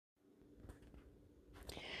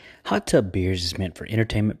Hot Tub Beers is meant for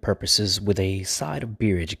entertainment purposes with a side of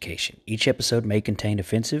beer education. Each episode may contain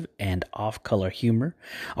offensive and off-color humor.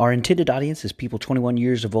 Our intended audience is people 21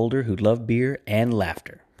 years of older who love beer and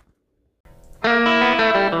laughter.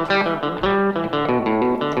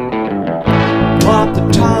 Pop the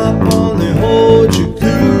top on the whole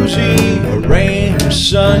jacuzzi. Rain or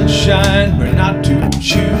sunshine, we're not too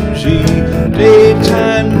choosy.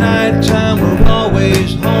 Daytime, nighttime, we're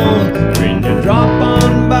always home. When you drop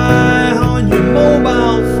on by on your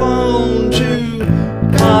mobile phone to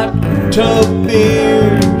Hot Tub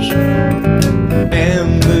Beers,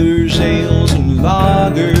 amber's, ales, and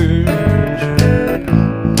lagers.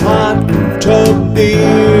 Hot Tub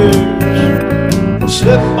Beers.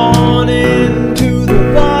 Slip on into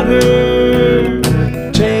the water,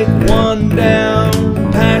 take one down,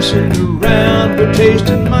 pass it around. We're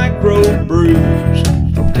tasting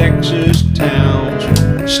microbrews from Texas towns,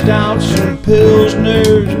 stouts and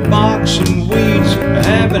pilsners, box and wheats. We're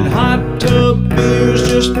having hot tub beers,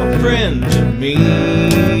 just my friends and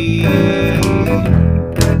me.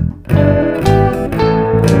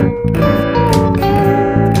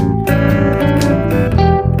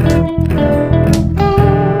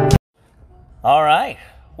 All right,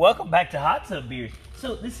 welcome back to Hot Tub Beers.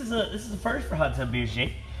 So this is a first for Hot Tub Beers,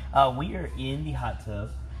 Jake. We are in the hot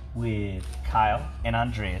tub with Kyle and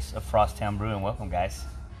Andreas of Frosttown Brewing. Welcome, guys.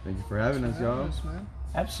 Thank you for having us, y'all.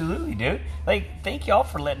 Absolutely, dude. Thank y'all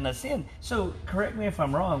for letting us in. So, correct me if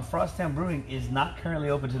I'm wrong. Frosttown Brewing is not currently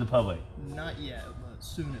open to the public. Not yet, but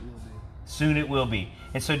soon it will be. Soon it will be.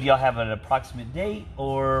 And so, do y'all have an approximate date,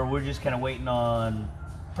 or we're just kind of waiting on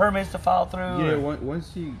permits to file through? Yeah, or?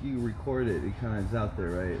 once you record it, it kind of is out there,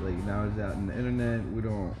 right? Like now it's out in the internet.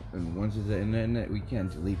 And once it's in the internet, we can't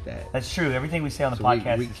delete that. That's true. Everything we say on the So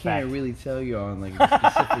podcast we is can't fact. really tell you on like a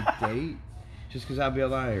specific date, just because I'll be a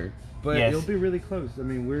liar. But Yes. it'll be really close. I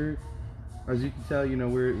mean, we're, as you can tell, you know,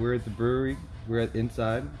 we're at the brewery. We're at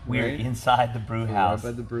inside. We're right? inside the brew We're house.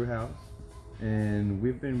 right by the brew house. And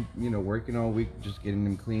we've been, working all week, just getting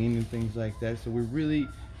them clean and things like that. So we're really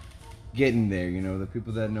getting there. The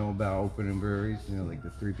people that know about opening breweries, like the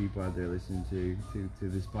 3 people out there listening to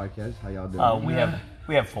this podcast. How y'all doing?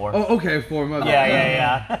 We have 4. Oh, okay, 4. My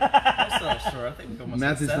Yeah. I'm so sure. I think we've almost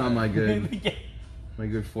Math is hit not 7. my good Yeah. my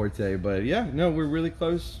good forte, but yeah, no, we're really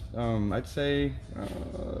close. I'd say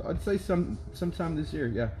sometime this year.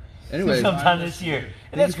 Yeah. Anyway, Sometime this year.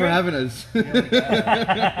 And thank that's you for great. having us.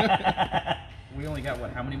 We only got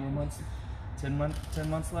how many more months? 10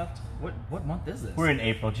 months left. What month is this? We're in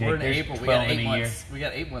April, Jake. We're in There's April. We 12 got in 8 a year. months. We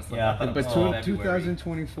got 8 months left. Yeah. I thought it But was February.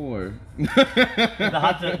 2024. The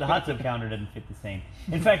hot tub counter doesn't fit the same.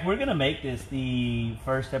 In fact, we're gonna make this the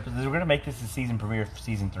first episode. We're gonna make this the season premiere for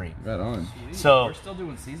season 3. Right on. Sweet. So- we're still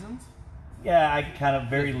doing seasons. Yeah, I kind of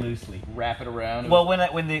very loosely. Wrap it around. Well, when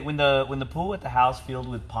the pool at the house filled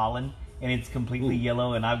with pollen and it's completely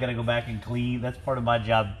yellow, and I've got to go back and clean. That's part of my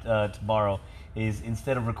job tomorrow. Is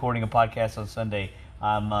instead of recording a podcast on Sunday,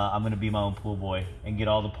 I'm going to be my own pool boy and get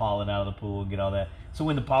all the pollen out of the pool and get all that. So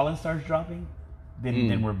when the pollen starts dropping,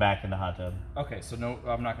 then we're back in the hot tub. Okay, so no,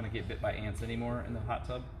 I'm not going to get bit by ants anymore in the hot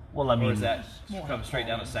tub. Well, I mean, Or is that come straight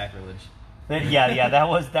down to sacrilege? yeah.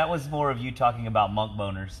 That was more of you talking about monk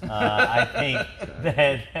boners. I think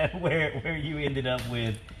that where you ended up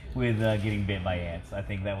with getting bit by ants. I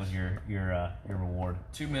think that was your reward.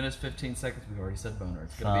 2 minutes, 15 seconds. We've already said boner.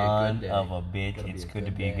 It's Son going to be a good day. of a bitch. Gonna It's be a good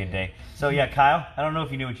to good be a good day. day. So yeah, Kyle, I don't know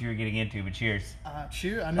if you knew what you were getting into, but cheers.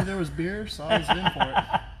 Cheer! I knew there was beer, so I was in for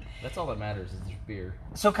it. That's all that matters is there's beer.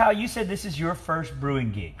 So Kyle, you said this is your first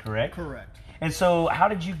brewing gig, correct? Correct. And so how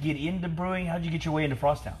did you get into brewing? How did you get your way into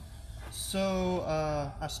Frosttown? So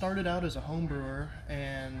I started out as a home brewer,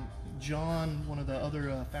 and John, one of the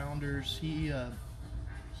other founders, he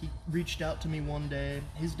reached out to me one day.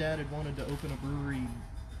 His dad had wanted to open a brewery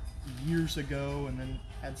years ago, and then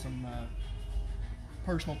had some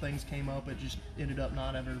personal things came up. It just ended up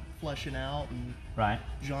not ever fleshing out, and Right.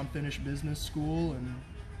 John finished business school, and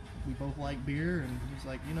we both like beer, and he's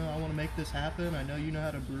like, I want to make this happen. I know you know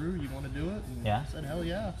how to brew. You want to do it? And Yeah. I said, hell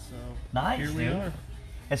yeah. So Nice, here we dude. are.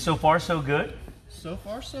 And so far, so good. So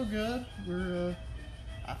far, so good.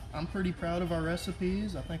 I'm pretty proud of our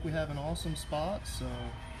recipes. I think we have an awesome spot, so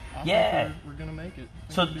I Yeah. think we're gonna make it. I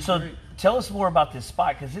think So it'll be so great. tell us more about this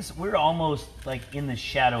spot, because we're almost like in the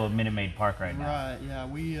shadow of Minute Maid Park right now. Right, yeah,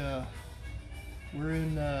 we're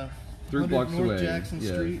in 3 100 blocks North away. Jackson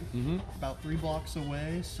Yeah. Street, Mhm. about 3 blocks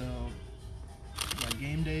away. So,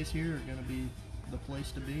 game days here are gonna be the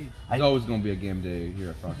place to be. There's always going to be a game day here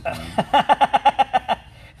at Frosttown.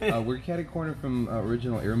 We're catty corner from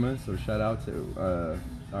original Irma, so shout out to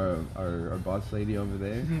our boss lady over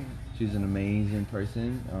there. She's an amazing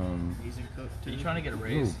person. Amazing cook Are too. you trying to get a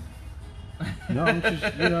raise? No, I'm just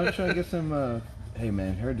I'm trying to get some. Hey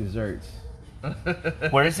man, her desserts.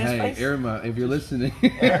 Where is this Hey place? Irma, if you're listening,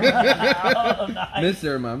 Oh, nice. Miss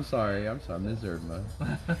Irma, I'm sorry, Miss Irma.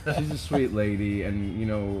 She's a sweet lady, and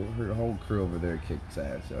her whole crew over there kicks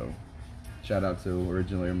ass. So, shout out to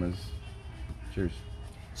Original Irma's. Cheers.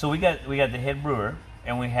 So we got the head brewer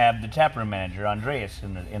and we have the taproom manager Andreas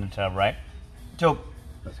in the tub, right? So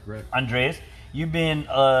That's correct. Andreas, you've been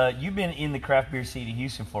in the craft beer scene in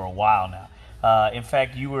Houston for a while now. In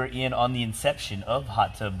fact, you were in on the inception of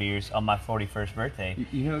Hot Tub Beers on my 41st birthday.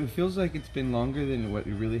 It feels like it's been longer than what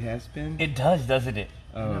it really has been. It does, doesn't it?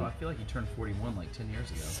 No, I feel like you turned 41 like 10 years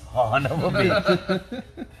ago. Son of a bitch.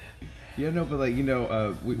 Yeah, no, but we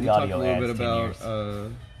The talked a audio little bit adds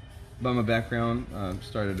 10 about my background.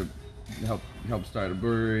 Started to help start a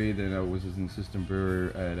brewery. Then I was an assistant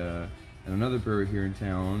brewer at another brewery here in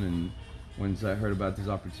town. And once I heard about this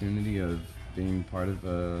opportunity of being part of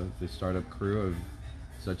the startup crew of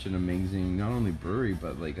such an amazing, not only brewery,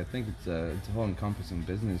 but I think it's a whole encompassing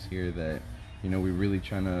business here that we're really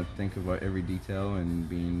trying to think about every detail and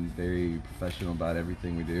being very professional about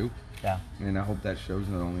everything we do. Yeah. And I hope that shows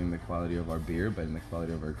not only in the quality of our beer, but in the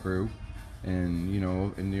quality of our crew. And,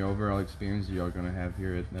 in the overall experience that y'all are going to have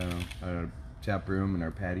here at our tap room and our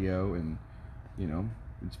patio. And,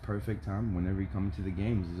 it's perfect time whenever you come to the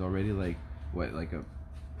games. It's already a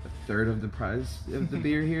third of the price of the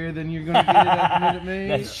beer here than you're going to get it at the Minute Maid.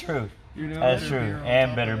 That's true. That's better true. beer on And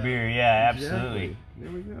top better of that. beer. Yeah, Exactly. absolutely.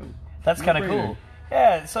 There we go. That's kind of No-brainer. cool.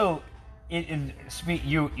 Yeah. So,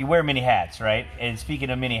 you wear many hats, right? And speaking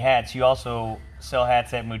of many hats, you also sell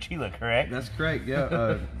hats at Mochila, correct? That's correct.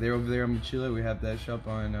 Yeah, they're over there in Mochila. We have that shop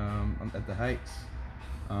on at the Heights.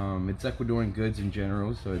 It's Ecuadorian goods in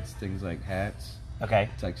general, so it's things like hats, Okay.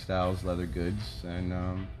 textiles, leather goods, and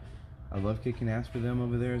I love kicking ass for them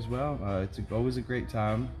over there as well. It's always a great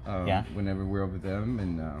time Yeah. whenever we're over them,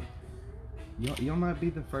 and y'all might be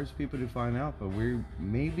the first people to find out, but we're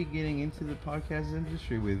maybe getting into the podcast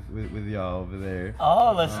industry with y'all over there.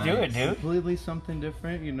 Oh, let's do it, It's dude. completely something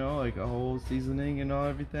different, like a whole seasoning and all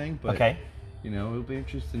everything. But Okay. it'll be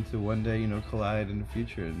interesting to one day, collide in the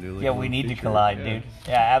future and do Yeah, we need to collide, dude.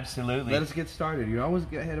 Yeah, absolutely. Let us get started. I always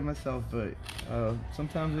get ahead of myself, but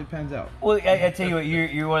sometimes it pans out. Well, I tell you what,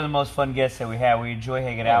 you're one of the most fun guests that we have. We enjoy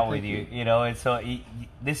hanging out with thank you, and so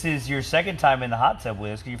this is your second time in the hot tub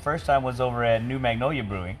with us. Your first time was over at New Magnolia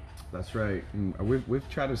Brewing. That's right. And we've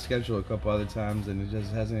tried to schedule a couple other times, and it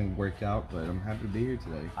just hasn't worked out. But I'm happy to be here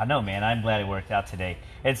today. I know, man. I'm glad it worked out today.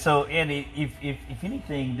 And so, Andy, if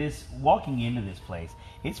anything, walking into this place,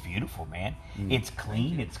 it's beautiful, man. It's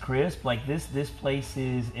clean, it's crisp. Like this place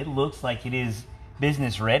it looks like it is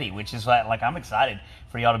business ready, which is like I'm excited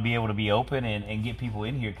for y'all to be able to be open and get people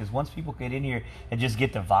in here. Because once people get in here and just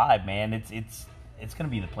get the vibe, man, it's gonna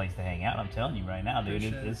be the place to hang out. I'm telling you right now, dude.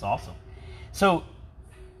 Appreciate it. It's awesome. So.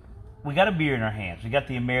 We got a beer in our hands. We got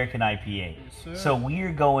the American IPA. sir. So we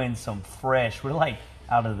are going some fresh. We're like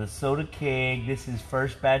out of the soda keg. This is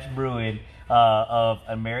first batch brewing of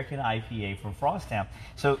American IPA from Frosttown.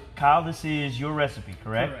 So Kyle, this is your recipe,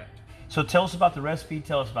 correct? Correct. So tell us about the recipe.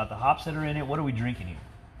 Tell us about the hops that are in it. What are we drinking here?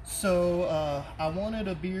 So I wanted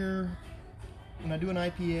a beer. When I do an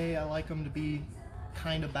IPA, I like them to be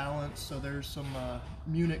kind of balanced. So there's some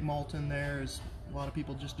Munich malt in there. As a lot of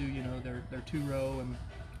people just do, their 2-row, and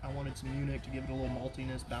I wanted some Munich to give it a little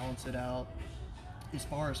maltiness, balance it out. As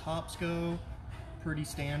far as hops go, pretty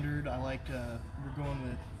standard. I liked we're going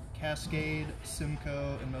with Cascade,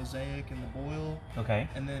 Simcoe, and Mosaic in the boil, Okay.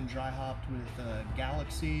 and then dry hopped with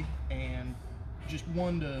Galaxy, and just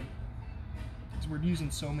one to. We're using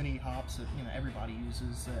so many hops that everybody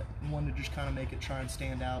uses, that one to just kind of make it try and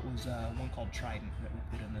stand out was one called Trident that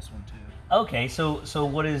we put in this one too. Okay. So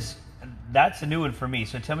what is? That's a new one for me.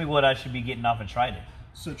 So tell me what I should be getting off of Trident.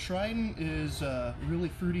 So Trident is really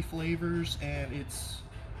fruity flavors, and it's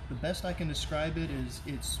the best I can describe it is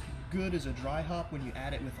it's good as a dry hop when you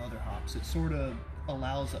add it with other hops. It sort of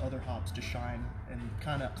allows the other hops to shine and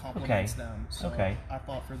kind of complements them. So Okay. I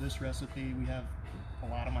thought for this recipe we have a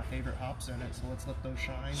lot of my favorite hops in it, so let's let those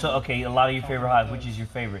shine. So okay, a lot of your favorite hops. Which is your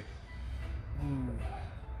favorite? Ooh,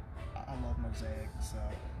 I love Mosaic, so.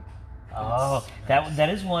 Oh, that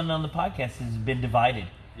is one on the podcast has been divided.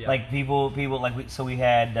 Yeah. Like people like we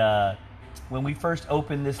had when we first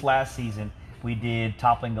opened this last season, we did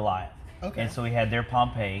Toppling Goliath. Okay. And so we had their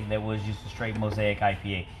Pompeii that was just a straight Mosaic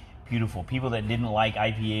IPA. Beautiful. People that didn't like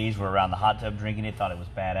IPAs were around the hot tub drinking it, thought it was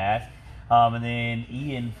badass. And then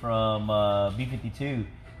Ian from B52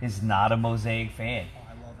 is not a Mosaic fan. Oh,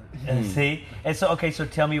 I love it. See, and so okay, so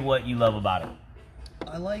tell me what you love about it.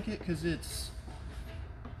 I like it because it's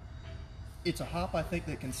a hop I think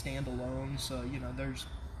that can stand alone. So there's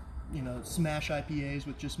smash IPAs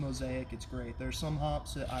with just Mosaic. It's great. There's some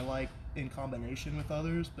hops that I like in combination with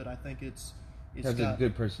others, but I think it's Has got a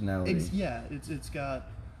good personality. it's got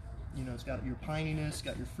it's got your pininess,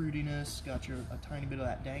 got your fruitiness, got a tiny bit of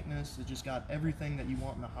that dankness. It just got everything that you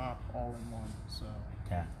want in a hop all in one. So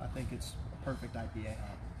Yeah. I think it's a perfect IPA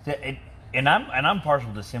hop. And I'm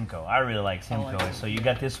partial to Simcoe. I really like Simcoe. like So you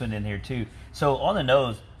got this one in here too. So on the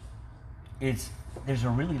nose, there's a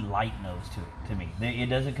really light nose to it to me. It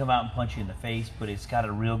doesn't come out and punch you in the face, but it's got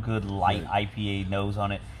a real good light IPA nose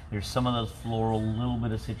on it. There's some of those floral, little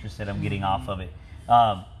bit of citrus that I'm getting off of it.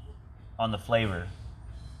 On the flavor,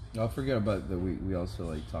 I forget about that. We also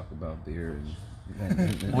like talk about beer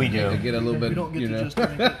and We do. get a little bit. We don't get you to know. just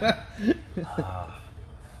drink it.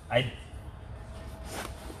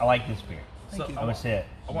 I like this beer. Thank you. I would say it.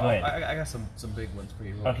 I Go want- ahead. I got some big ones for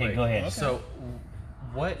you. Real Okay, quick. go ahead. Okay. So,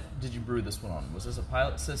 what did you brew this one on? Was this a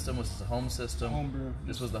pilot system? Was this a home system? Homebrew.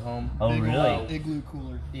 This was the home. Oh, Big really? old igloo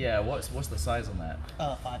cooler. Yeah. What's the size on that?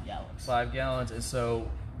 5 gallons. 5 gallons. And so,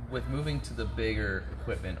 with moving to the bigger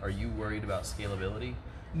equipment, are you worried about scalability?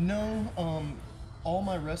 No, all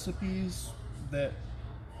my recipes that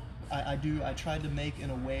I tried to make in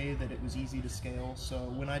a way that it was easy to scale. So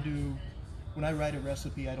when I write a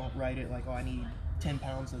recipe, I don't write it like, oh, I need 10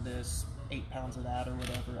 pounds of this, 8 pounds of that, or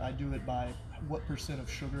whatever. I do it by what percent of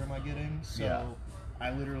sugar am I getting. So Yeah.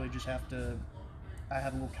 I literally just I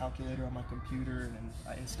have a little calculator on my computer,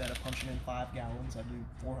 and instead of punching in 5 gallons, I do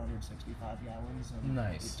 465 gallons. And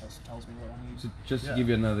Nice. It just tells me what I need. So just Yeah. to give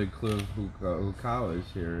you another clue of who Kyle is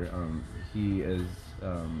here, he is,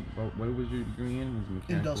 what was your degree in?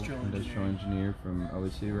 He's a mechanical Industrial engineer from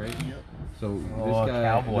OSU, right? Yep. So Oh, this guy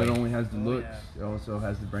cowboy. not only has the Oh, looks, yeah. also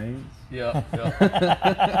has the brains. Yeah.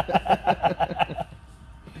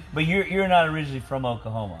 But you're not originally from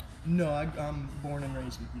Oklahoma. No, I'm born and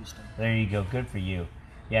raised in Houston. There you go. Good for you.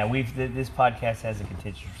 Yeah, this podcast has a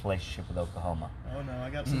contentious relationship with Oklahoma. Oh no, I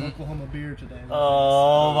got some Oklahoma beer today.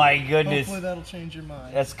 Oh my goodness. Hopefully that'll change your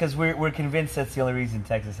mind. That's because we're convinced that's the only reason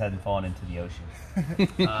Texas hasn't fallen into the ocean.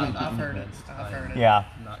 I've heard it. I've heard it. Yeah,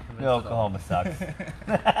 Not convinced no, at all. Oklahoma sucks.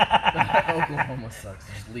 Oklahoma sucks.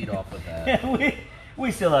 Just lead off with that.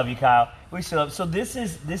 we still love you, Kyle. We still love. So this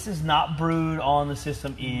is not brewed on the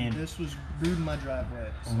system in. This was brewed in my driveway.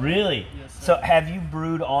 So Really? Yes, sir. So have you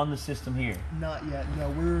brewed on the system here? Not yet. No,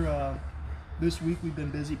 we're this week we've been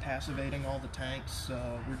busy passivating all the tanks.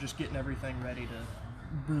 So we're just getting everything ready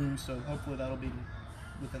to brew. So hopefully that'll be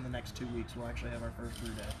within the next 2 weeks. We'll actually have our first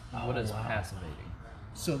brew day. What is wow. passivating?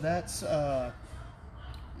 So that's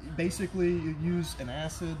basically you use an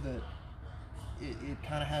acid that it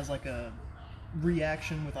kind of has like a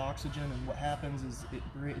reaction with oxygen, and what happens is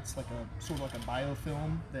it's like a sort of like a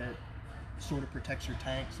biofilm that sort of protects your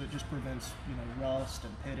tank, so it just prevents rust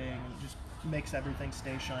and pitting, and it just makes everything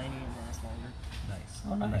stay shiny and last longer. Nice.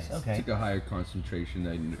 Oh, nice. Okay. It's like a higher concentration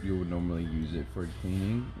than you would normally use it for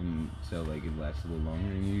cleaning, and so like it lasts a little longer.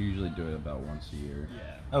 And you usually do it about once a year.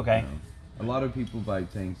 Yeah. Okay. You know. A lot of people buy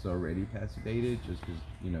tanks already passivated, just because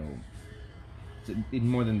it's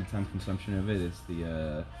more than the time consumption of it. It's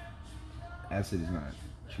the acid is not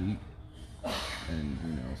cheap,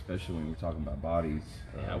 and especially when we're talking about bodies.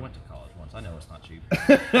 Yeah, I went to college once. I know it's not cheap.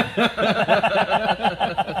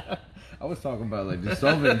 I was talking about like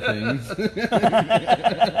dissolving things,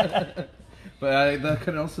 but that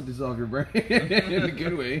can also dissolve your brain in a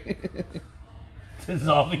good way.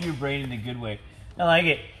 Dissolving your brain in a good way. I like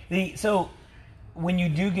it. So when you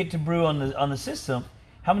do get to brew on the system,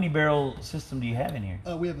 how many barrel system do you have in here?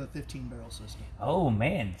 We have a 15 barrel system. Oh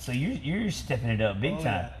man, so you're stepping it up big Oh,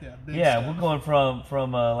 time. yeah, big Yeah, stuff. we're going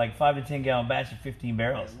from like 5 to 10 gallon batch of 15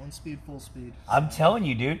 barrels. Yeah, one speed, full speed. I'm telling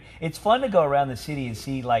you, dude, it's fun to go around the city and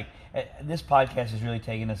see, like, this podcast is really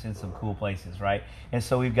taking us in some cool places, right? And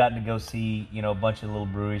so we've gotten to go see, a bunch of little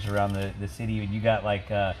breweries around the city. And you got,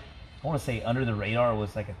 like, I want to say Under the Radar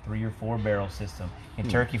was like a 3 or 4 barrel system. And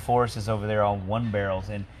Turkey Forest is over there on 1 barrels.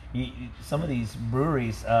 And some of these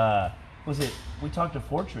breweries, we talked to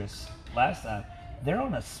Fortress last time, they're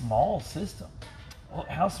on a small system. Well,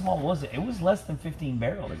 how small was it? It was less than 15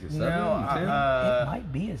 barrels. Like a No, 7, 10? It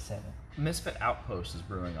might be a 7. Misfit Outpost is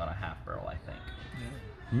brewing on a half barrel, I think.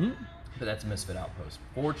 Hmm? But that's Misfit Outpost.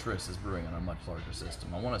 Fortress is brewing on a much larger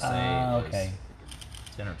system. I want to say Ah, it was okay.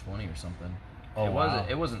 10 or 20 or something. Oh, wow.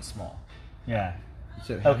 It wasn't small. Yeah. You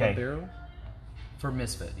said half Okay. a barrel? For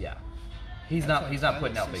Misfit, yeah. That's He's not like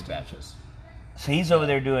putting pilot out big systems. batches. So he's over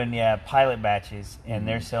there doing pilot batches, and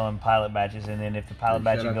they're selling pilot batches, and then if the pilot Shout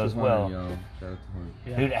batching out to goes Juan, well, yo. Shout out to Juan.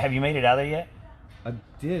 Yeah. dude, have you made it out there yet? I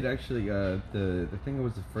did actually. The thing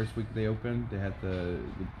was the first week they opened. They had the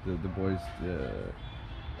boys with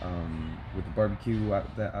the barbecue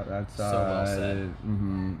outside. So well said.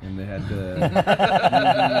 And they had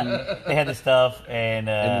the They had the stuff, and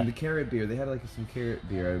then the carrot beer. They had like some carrot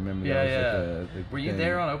beer. I remember. Yeah, that was yeah. Like the Were you thing.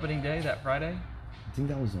 there on opening day that Friday? I think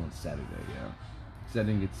that was on Saturday. Yeah, because I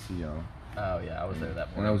didn't get to see y'all. Oh yeah, I was there that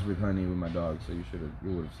And I morning. was with Honey with my dog, so you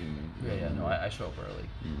would have seen me. Yeah. No, I show up early.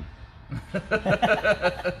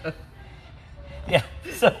 yeah.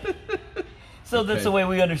 So that's the way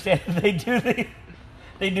we understand it.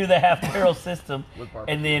 They do the half barrel system, With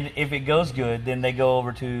barbecue. and then if it goes good, then they go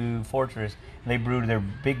over to Fortress and they brew their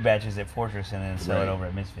big batches at Fortress and then sell it Right. over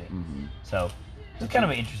at Misfit. Mm-hmm. So it's kind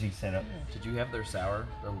of an interesting setup. Did you have their sour,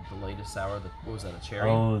 the latest sour? What was that? A cherry?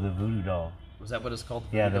 Oh, the Voodoo Doll. Was that what it's called?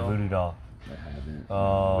 Yeah, the Doll? Voodoo Doll. I haven't.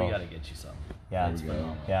 Oh, We gotta get you some. yeah, There we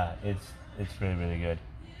go. yeah. It's really really good.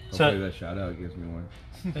 Hopefully So that shout out gives me one.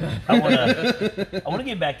 I want to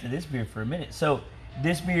get back to this beer for a minute. So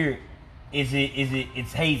this beer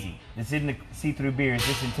it's hazy. It's in the see-through beer. Is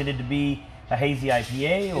this intended to be a hazy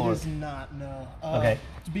IPA or? It is not, no. Okay.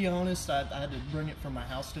 To be honest, I had to bring it from my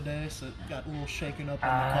house today, so it got a little shaken up in the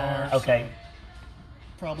car. Okay. So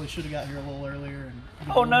probably should have got here a little earlier. And give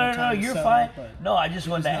it a Oh little no more no no! time to You're settle, fine. but No, I just it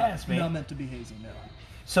wanted was to not- ask, man. Not meant to be hazy, no.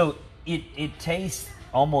 So it tastes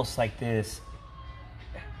almost like this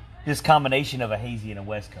combination of a hazy and a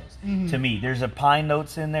West Coast. To me, there's a pine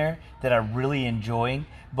notes in there that I'm really enjoying,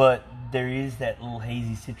 but there is that little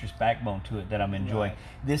hazy citrus backbone to it that I'm enjoying. Right.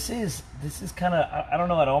 This is kind of, I don't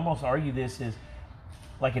know, I'd almost argue this is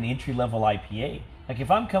like an entry level IPA. Like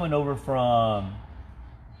if I'm coming over from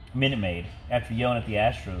Minute Maid after yelling at the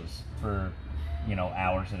Astros for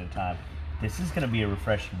hours at a time, this is going to be a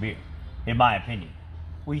refreshing beer, in my opinion.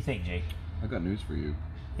 What do you think, Jake? I got news for you.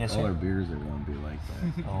 Yes, All sir. our beers are going to be like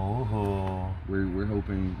that. Oh, We're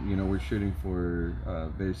hoping, we're shooting for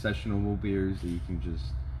very sessionable beers that you can just,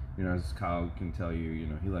 as Kyle can tell you,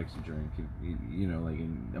 he likes to drink.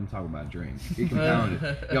 I'm talking about drink. He can pound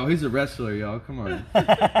it. Yo, he's a wrestler, y'all. Come on.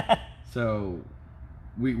 So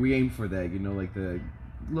we aim for that, like the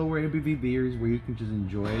lower ABV beers where you can just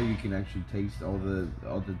enjoy it. You can actually taste all the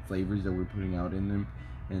flavors that we're putting out in them,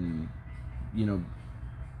 and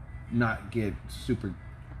not get super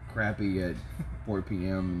crappy at 4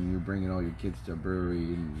 p.m. and you're bringing all your kids to a brewery,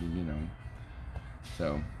 and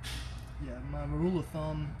so. Yeah, my rule of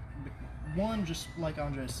thumb, one, just like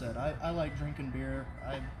Andre said, I like drinking beer.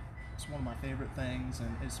 It's one of my favorite things,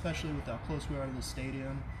 and especially with how close we are to the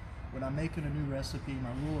stadium. When I'm making a new recipe,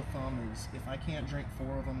 my rule of thumb is if I can't drink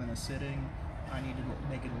 4 of them in a sitting, I need to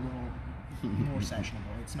make it a little more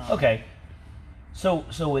sessionable. It's not okay. So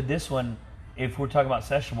with this one, if we're talking about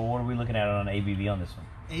sessionable, what are we looking at on ABV on this one?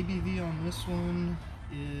 ABV on this one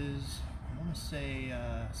is, I want to say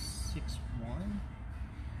 6.1.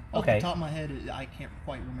 Off Okay. the top of my head, I can't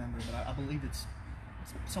quite remember, but I believe it's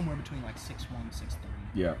somewhere between like 6.1 and 6.3.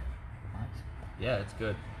 Yeah. Yeah, it's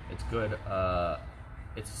good. It's good.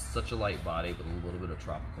 It's such a light body with a little bit of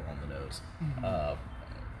tropical on the nose.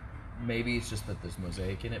 Maybe it's just that there's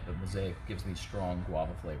Mosaic in it, but Mosaic gives me strong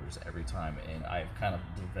guava flavors every time, and I've kind of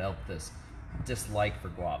developed this dislike for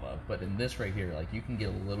guava. But in this right here, like you can get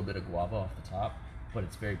a little bit of guava off the top, but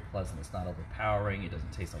it's very pleasant. It's not overpowering. It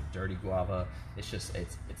doesn't taste like dirty guava. It's just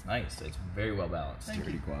it's nice. It's very well balanced. Thank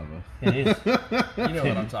Dirty you. guava. It is You know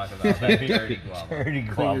what I'm talking about? That dirty guava. dirty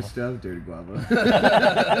Clean guava. your stuff, dirty guava.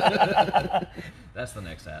 That's the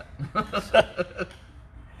next hat.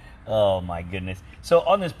 Oh my goodness. So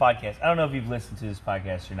on this podcast, I don't know if you've listened to this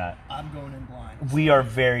podcast or not. I'm going in blind. We are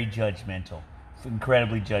very judgmental,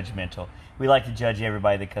 incredibly judgmental. We like to judge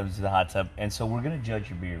everybody that comes to the hot tub, and so we're going to judge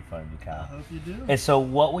your beer in front of you, I Kyle. hope you do. And so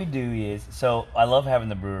what we do is, I love having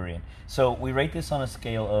the brewery in. So we rate this on a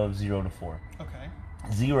scale of 0 to 4. Okay.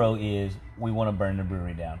 0 is we want to burn the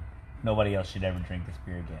brewery down. Nobody else should ever drink this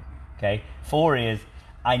beer again. Okay? 4 is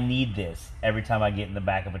I need this every time I get in the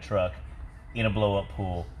back of a truck, in a blow-up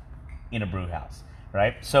pool, in a brew house.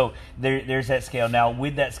 Right? So there's that scale. Now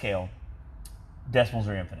with that scale, decimals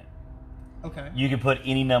are infinite. Okay. You can put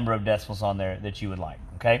any number of decimals on there that you would like.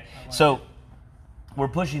 Okay? So we're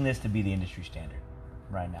pushing this to be the industry standard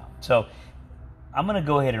right now. So I'm going to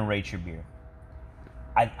go ahead and rate your beer.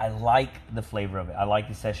 I like the flavor of it. I like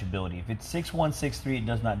the sessionability. If it's 6.163, it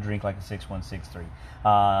does not drink like a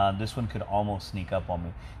 6.163. This one could almost sneak up on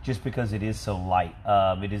me just because it is so light.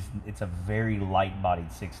 It's a very light-bodied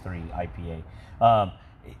 6.3 IPA.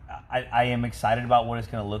 I am excited about what it's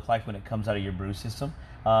going to look like when it comes out of your brew system.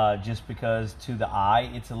 just because to the eye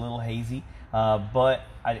it's a little hazy.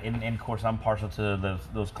 And of course I'm partial to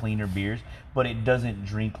those cleaner beers, but it doesn't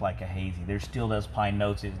drink like a hazy. There still does pine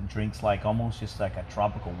notes. It drinks like almost just like a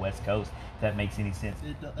tropical West Coast, if that makes any sense.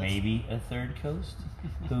 It does. Maybe a third coast.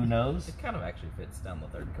 Who knows? It kind of actually fits down the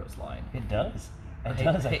third coast line. It does. I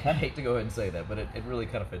hate to go ahead and say that, but it really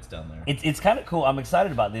kind of fits down there. It's kind of cool. I'm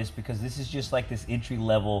excited about this because this is just like this entry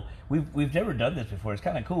level. We've never done this before. It's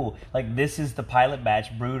kind of cool. Like this is the pilot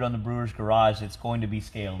batch brewed on the brewer's garage. It's going to be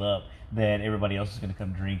scaled up that everybody else is going to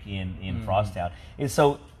come drink in Frosttown. And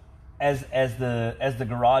so as the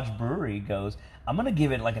garage brewery goes, I'm going to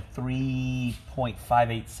give it like a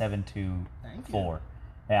 3.58724.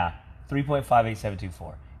 Yeah,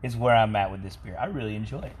 3.58724. Is where I'm at with this beer. I really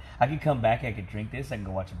enjoy it. I could come back, I could drink this, I can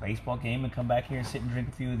go watch a baseball game and come back here and sit and drink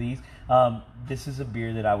a few of these. This is a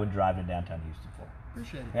beer that I would drive to downtown Houston for.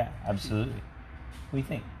 Appreciate it. Yeah, absolutely. What do you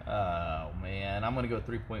think? Oh man, I'm gonna go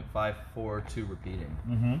 3.542 repeating.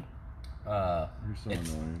 Mm-hmm. You're so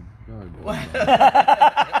annoying.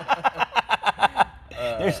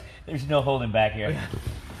 There's no holding back here.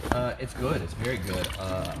 It's good. It's very good.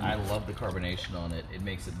 I love the carbonation on it. It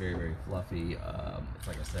makes it very, very fluffy. It's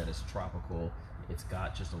like I said, it's tropical. It's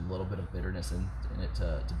got just a little bit of bitterness in it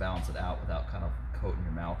to balance it out without kind of coating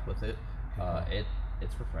your mouth with it.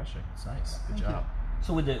 It's refreshing. It's nice. Good Thank job.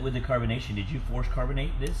 So with the carbonation, did you force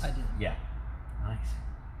carbonate this? I did. Yeah. Nice.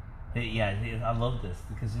 I love this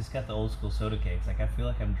because it's got the old school soda cakes. Like I feel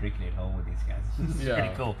like I'm drinking at home with these guys. This is pretty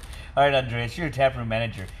cool. All right, Andreas, you're a taproom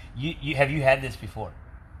manager. You have you had this before?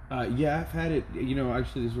 Yeah, I've had it. You know,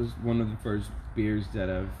 actually, this was one of the first beers that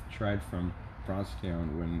I've tried from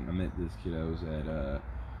Frosttown when I met this kiddos at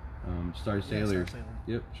Star Sailor. Star Sailor.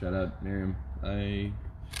 Yep, shout out Miriam.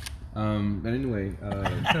 But anyway,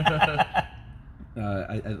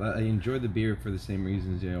 I enjoy the beer for the same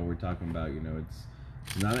reasons. You know, we're talking about. You know, it's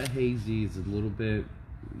not a hazy. It's a little bit.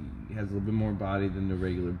 It has a little bit more body than the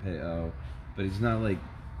regular pale, but it's not like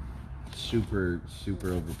super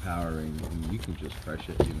overpowering. I mean, you can just crush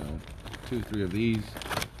it, you know. 2 or 3 of these,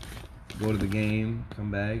 go to the game,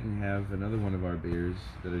 come back and have another one of our beers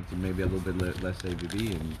that are maybe a little bit less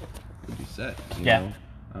ABV, and it'll be set, you know.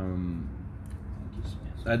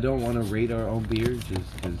 I don't want to rate our own beers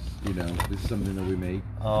just because, you know, this is something that we make.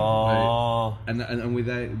 Oh. Right? And with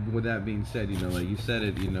that being said, you know, like you said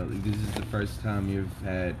it, you know, this is the first time you've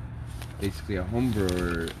had basically a home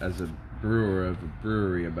brewer as a brewer of a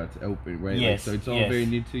brewery about to open, right? Yes. Like, so it's all very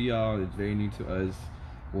new to y'all. It's very new to us.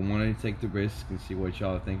 We wanted to take the risk and see what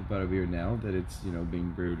y'all think about a beer now that it's, you know,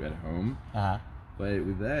 being brewed at home. Uh-huh. But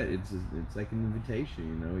with that, it's like an invitation.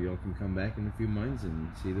 You know, y'all can come back in a few months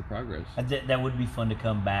and see the progress. That would be fun to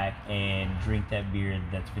come back and drink that beer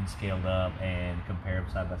that's been scaled up and compare them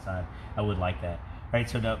side by side. I would like that. All right,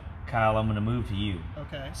 so now, Kyle, I'm going to move to you.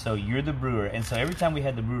 Okay. So you're the brewer, and so every time we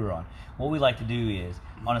had the brewer on, what we like to do is,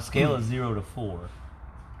 on a scale of 0 to 4,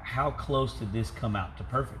 how close did this come out to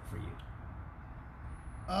perfect for you?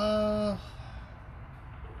 I'll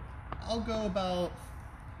go about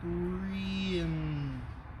 3 and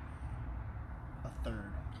a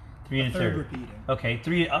third. 3 and a third. repeating. Okay,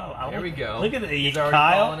 3. Oh, There we go. Look at He's that, already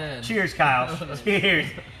Kyle. falling in. Cheers, Kyle. Cheers.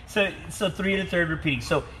 So 3 and a third repeating.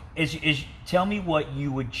 So tell me what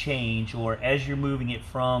you would change, or as you're moving it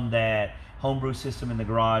from that homebrew system in the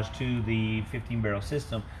garage to the 15-barrel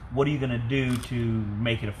system, what are you going to do to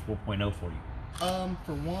make it a 4.0 for you?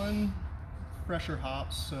 For one, fresher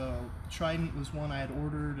hops. So Trident was one I had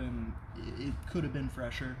ordered, and it could have been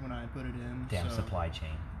fresher when I put it in. Damn so supply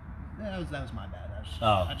chain. that was my bad.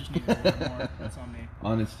 Oh. I just need to order more. That's on me.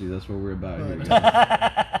 Honesty, that's what we're about here.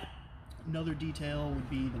 But, another detail would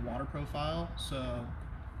be the water profile. So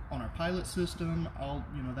on our pilot system,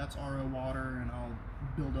 that's RO water, and I'll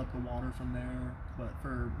build up the water from there. But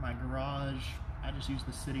for my garage, I just use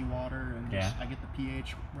the city water, and I get the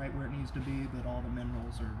pH right where it needs to be, but all the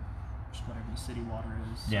minerals are just whatever the city water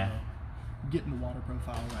is. So getting the water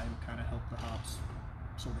profile right would kind of help the hops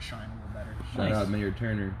sort of shine a little better. Shout out Mayor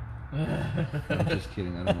Turner. I'm just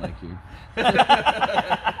kidding. I don't like you.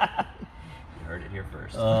 You heard it here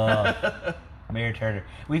first. Mayor Turner.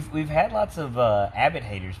 We've had lots of Abbott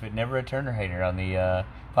haters, but never a Turner hater on the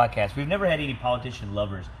podcast. We've never had any politician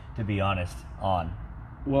lovers, to be honest, on.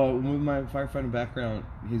 Well, with my firefighting background,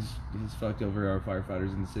 he's fucked over our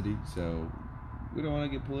firefighters in the city, so we don't want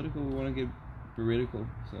to get political. We want to get veridical.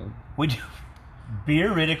 So We do.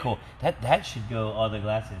 Beer-ridical. That should go on the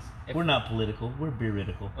glasses. We're not political. We're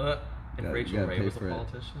beer-ridical. If You Rachel gotta Ray pay was a for it.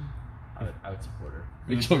 politician, I would support her.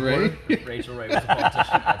 Rachel Ray? If Rachel Ray was a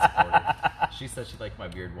politician, I'd support her. She said she liked my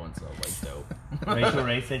beard once, so I was like, dope. Rachel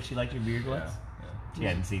Ray said she liked your beard once. Yeah. She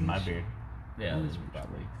hadn't seen my beard. Yeah, this would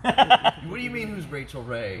probably. What do you mean? Who's Rachel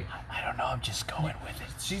Ray? I don't know. I'm just going with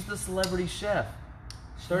it. She's the celebrity chef.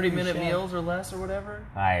 30-minute chef. meals or less or whatever.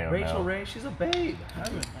 I don't Rachel know. Ray, she's a babe. I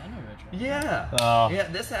know Rachel. Yeah. Oh. Yeah,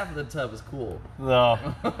 this half of the tub is cool.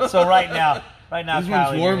 So right now, This Kyle, one's in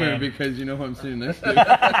your warmer hand. because you know who I'm sitting next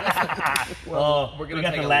to. Oh, we're gonna we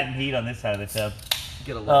got take the a- Latin heat on this side of the tub.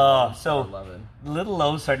 Get a little So loving. Little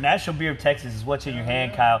Lone Star National Beer of Texas is what's in your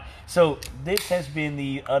hand, Kyle. So this has been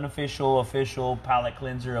the unofficial, official palate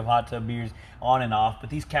cleanser of hot tub beers on and off. But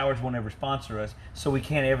these cowards won't ever sponsor us, so we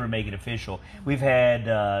can't ever make it official. We've had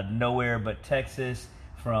Nowhere But Texas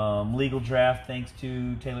from Legal Draft, thanks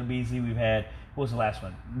to Taylor Beasley. We've had, what was the last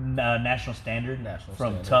one? National Standard National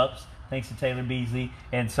from Standard. Tups, thanks to Taylor Beasley.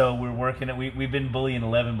 And so we're working it. We've been bullying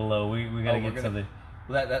 11 Below. We got to get something.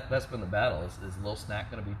 Well, that's been the battle. Is Lil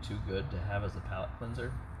Snack going to be too good to have as a palate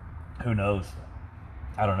cleanser? Who knows?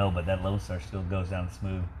 I don't know, but that Lone Star still goes down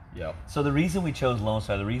smooth. Yep. So the reason we chose Lone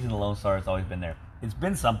Star, the reason the Lone Star has always been there, it's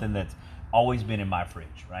been something that's always been in my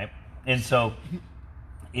fridge, right? And so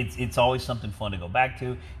it's always something fun to go back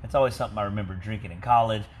to. It's always something I remember drinking in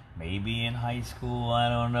college, maybe in high school, I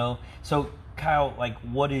don't know. So Kyle, like,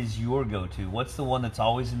 what is your go-to? What's the one that's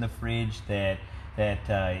always in the fridge that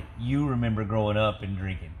you remember growing up and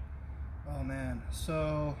drinking? Oh man,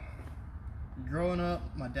 so growing up,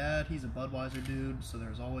 my dad, he's a Budweiser dude, so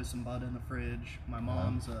there's always some Bud in the fridge. My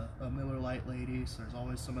mom's a Miller Lite lady, so there's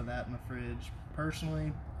always some of that in the fridge.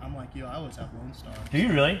 Personally, I'm like you, I always have Lone Star. Do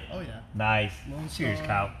you really? Oh yeah. Nice. Lone Cheers, Star.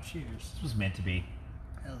 Kyle. Cheers. This was meant to be.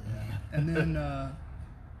 Hell yeah. And then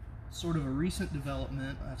sort of a recent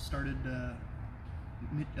development, I've started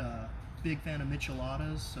big fan of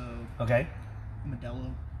micheladas, so Okay.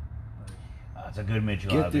 Modelo. It's a good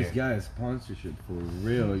Mitchell Get out this there. guy a sponsorship for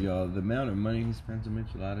real, y'all. The amount of money he spends on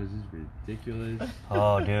micheladas is ridiculous.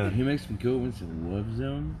 Oh, And dude. he makes some good ones in Love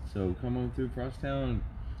Zone. So come on through Crosstown,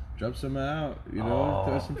 drop some out. You know, Oh.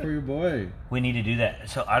 throw some for your boy. We need to do that.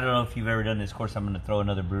 So I don't know if you've ever done this. Of course, I'm going to throw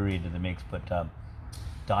another brewery into the mix, but Don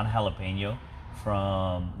Jalapeno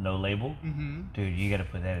from No Label. Mm-hmm. Dude, you got to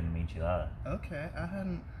put that in the michelada. Okay, I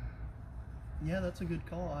hadn't. Yeah, that's a good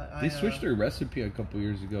call. They switched their recipe a couple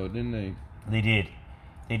years ago, didn't they? They did.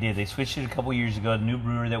 They switched it a couple years ago. A new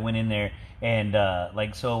brewer that went in there, and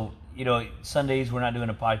so Sundays we're not doing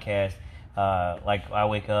a podcast. Like I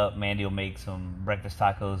wake up, Mandy will make some breakfast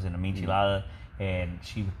tacos and a michelada, and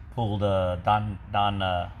she pulled Don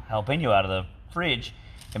Jalapeno out of the fridge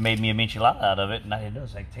and made me a michelada out of it, and I didn't know.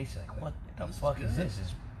 It's like, tasted like, what the fuck is this?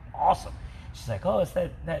 It's awesome. She's like, oh, it's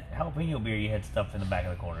that jalapeno beer you had stuffed in the back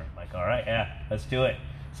of the corner. I'm like, all right, yeah, let's do it.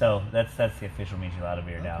 So that's the official michelada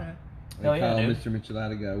beer now. Okay. Hell Hey, yeah, Kyle, dude. Mr.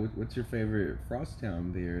 Michelada guy, what's your favorite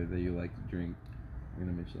Frosttown beer that you like to drink in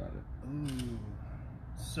a michelada? Ooh.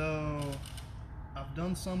 So, I've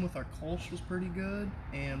done some with our Kolsch was pretty good,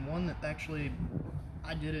 and one that actually,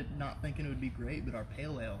 I did it not thinking it would be great, but our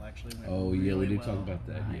Pale Ale actually went Oh, really yeah, we did well. talk about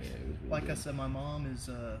that. Yeah, it was really Like I good. said, my mom is,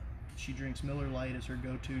 she drinks Miller Lite as her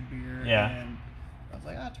go-to beer. Yeah. And I was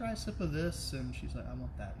like, try a sip of this, and she's like, I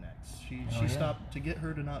want that next. She yeah. stopped, to get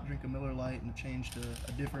her to not drink a Miller Lite and change to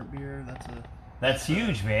a different beer, That's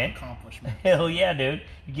huge, man. accomplishment. Hell yeah, dude.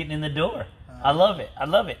 You're getting in the door. I love it. I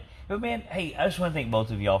love it. But man, hey, I just want to thank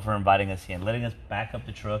both of y'all for inviting us in, letting us back up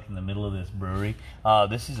the truck in the middle of this brewery.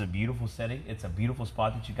 This is a beautiful setting. It's a beautiful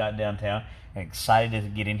spot that you got downtown. I'm excited to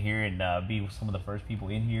get in here and be some of the first people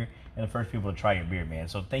in here and the first people to try your beer, man.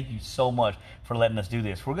 So thank you so much for letting us do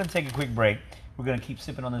this. We're going to take a quick break. We're going to keep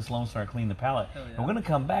sipping on this Lone Star Clean the Palate. Hell yeah. And we're going to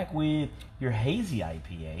come back with your hazy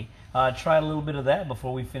IPA. Try a little bit of that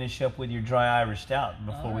before we finish up with your dry Irish Stout,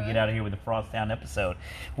 before we get out of here with the Frosttown episode.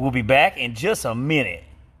 We'll be back in just a minute.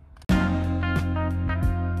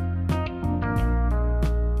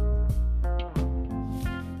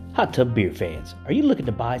 Hot tub beer fans, are you looking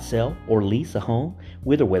to buy, sell, or lease a home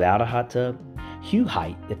with or without a hot tub? Hugh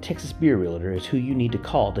Height, the Texas Beer Realtor, is who you need to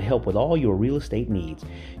call to help with all your real estate needs.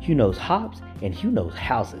 Hugh knows hops and Hugh knows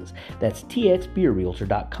houses. That's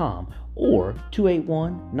txbeerrealtor.com or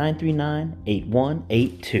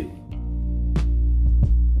 281-939-8182.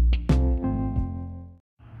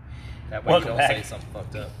 That way Welcome don't back. say something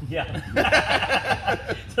fucked up.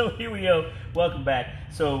 Yeah. So here we go. Welcome back.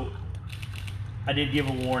 So I did give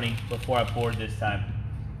a warning before I poured this time,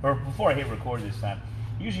 or before I hit record this time.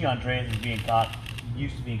 Usually Andreas is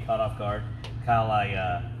used to being caught off guard. Kyle,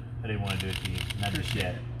 I didn't want to do it to you, not just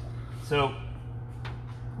yet. So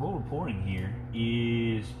what we're pouring here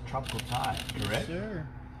is Tropical Tide, correct? Sure.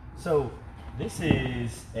 So this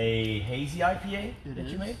is a hazy IPA It that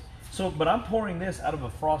you is. made. So, but I'm pouring this out of a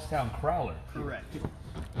Frosttown Crowler. Correct.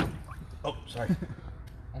 Oh, sorry.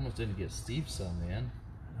 Almost didn't get Steve some, man.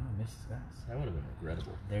 Oh, Mrs. Guys. That would have been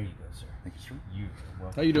regrettable. There you go, sir. Thank you, sir. You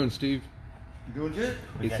well. How you doing, Steve? You doing good?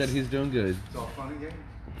 He said he's doing good. It's all fun and games.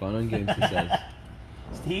 Fun on games, he says.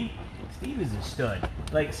 Steve is a stud.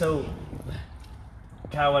 Like, so,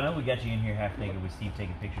 Kyle, I know we got you in here half naked with Steve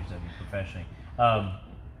taking pictures of you professionally.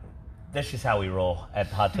 That's just how we roll at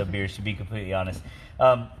Hot Tub Beers, to be completely honest.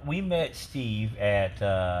 We met Steve at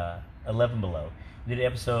 11 Below. Did an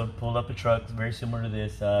episode, pulled up a truck very similar to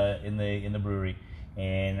this in the brewery,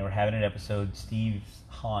 and we're having an episode. Steve's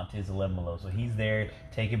haunt is 11 Below, so he's there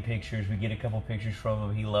taking pictures. We get a couple pictures from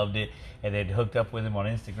him. He loved it, and then hooked up with him on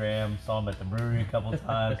Instagram. Saw him at the brewery a couple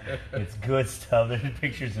times. It's good stuff. There's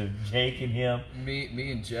pictures of Jake and him.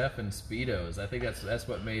 Me and Jeff and Speedos. I think that's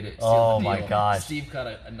what made it. Oh, seal the my deal. gosh. Steve caught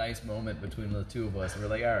a nice moment between the two of us. We're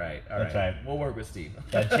like, all right, That's right. we'll work with Steve.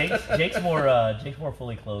 Jake's more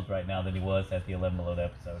fully clothed right now than he was at the 11 Below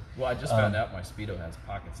episode. Well, I just found out my Speedo has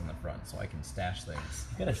pockets in the front, so I can stash things.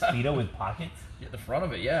 You got a Speedo with pockets? Yeah, the front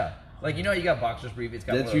of it, yeah. Like, you know, you got boxers brief. It's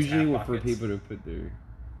got That's one of those usually half for pockets. people to put their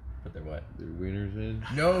what? wieners in.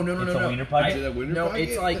 No. It's a wiener pocket? Is it a wiener No, pocket?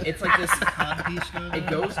 it's like this. Codpiece goes It in.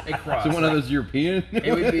 goes across. So one of those European?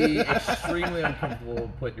 It would be extremely uncomfortable to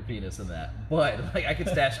put your penis in that. But like I could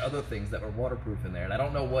stash other things that were waterproof in there, and I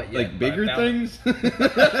don't know what yet. Like but I bigger found- things?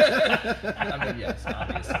 I mean, yes,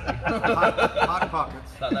 obviously. Hot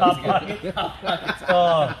pockets. Thought that Hot was good. pocket?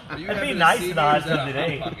 Oh, Are you it'd happy be to nice see in me, the or hot is that tub a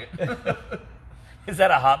today. hot pocket? Is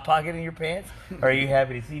that a hot pocket in your pants? Or are you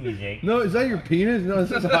happy to see me, Jake? No, is that your penis? No,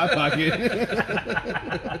 it's just a hot pocket.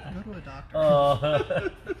 Go to a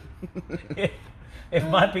doctor. If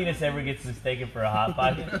my penis ever gets mistaken for a hot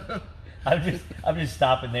pocket, I'm just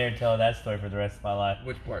stopping there and telling that story for the rest of my life.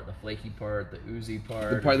 Which part? The flaky part, the oozy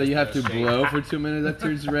part, The part that you have to the shape? blow for 2 minutes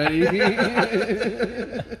after it's ready.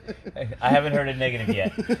 I haven't heard a negative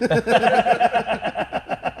yet.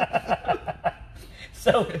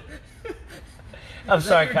 So, I'm Is that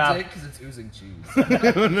sorry, your Kyle. dick 'cause it's oozing cheese.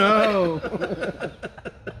 Oh no!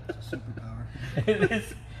 Superpower.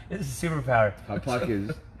 This is a superpower. Hot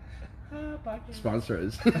Pockets. Sponsor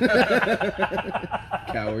us.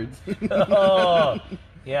 Cowards. Oh,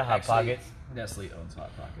 yeah, hot Actually, pockets. Nestle owns Hot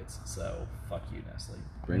Pockets, so fuck you, Nestle.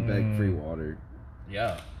 Bring back free water.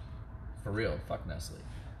 Yeah, for real. Fuck Nestle.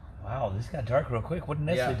 Wow, this got dark real quick. What did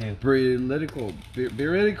Nestle Yeah. do? Veridical.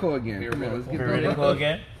 Veridical again. Come on, let's get Veridical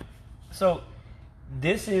again. So,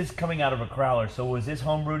 this is coming out of a crowler. So, was this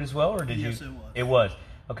homebrewed as well, or did Yes, you? it was. It was.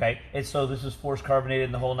 Okay, and so this was force carbonated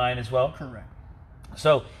in the whole nine as well. Correct.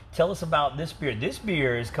 So, tell us about this beer. This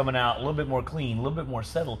beer is coming out a little bit more clean, a little bit more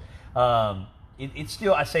settled. It's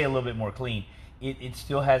still, I say, a little bit more clean. It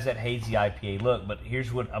still has that hazy IPA look. But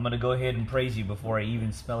here's what I'm going to go ahead and praise you before I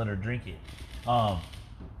even smell it or drink it.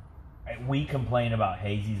 We complain about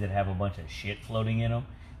hazies that have a bunch of shit floating in them.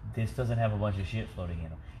 This doesn't have a bunch of shit floating in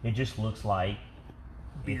them. It just looks like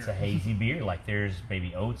it's a hazy beer. Like there's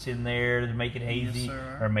maybe oats in there to make it hazy,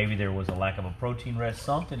 sir. or maybe there was a lack of a protein rest,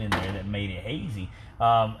 something in there that made it hazy.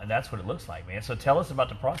 And that's what it looks like, man. So tell us about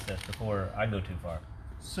the process before I go too far.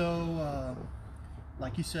 So,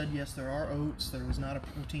 like you said, yes, there are oats. There was not a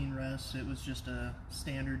protein rest. It was just a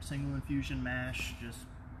standard single infusion mash. Just,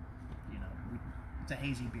 you know, it's a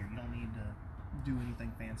hazy beer. You don't need to do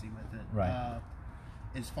anything fancy with it. Right.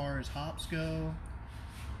 As far as hops go,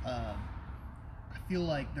 I feel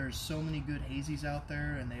like there's so many good hazies out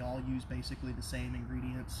there, and they all use basically the same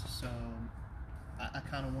ingredients. So I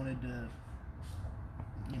kind of wanted to,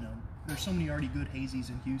 you know, there's so many already good hazies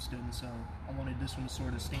in Houston, so I wanted this one to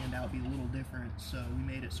sort of stand out, be a little different. So we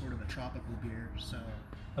made it sort of a tropical beer. So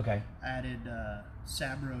Okay. added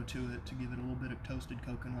Sabro to it to give it a little bit of toasted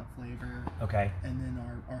coconut flavor. Okay. And then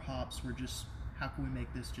our hops were just, how can we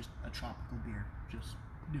make this just a tropical beer? Just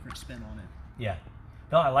different spin on it. Yeah.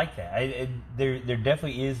 No, I like that. There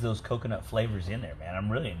definitely is those coconut flavors in there, man.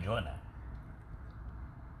 I'm really enjoying that.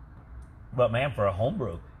 But man, for a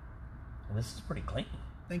homebrew, this is pretty clean.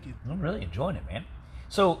 Thank you. I'm really enjoying it, man.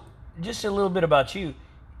 So, just a little bit about you.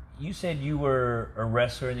 You said you were a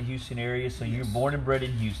wrestler in the Houston area, so you're Yes. born and bred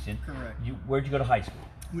in Houston. Correct. Where'd you go to high school?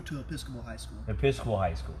 Went to Episcopal High School. Episcopal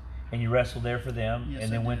High School. And you wrestled there for them, Yes,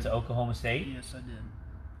 and then I went did. to Oklahoma State? Yes, I did.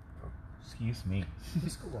 Excuse me.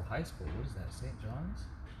 Episcopal High School. What is that? St. John's?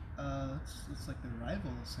 It's like the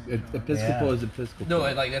rival of St. John's. Episcopal Yeah. is Episcopal. No,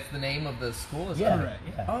 like that's the name of the school. Is Yeah. that Correct.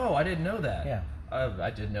 Yeah. Oh, I didn't know that. Yeah. I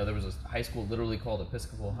didn't know there was a high school literally called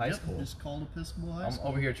Episcopal High Yep, School. It's called Episcopal High I'm School.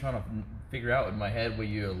 over here trying to figure out in my head what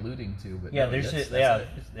you're alluding to, but Yeah, no, there's that's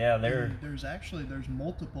they're And there's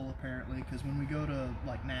multiple apparently, because when we go to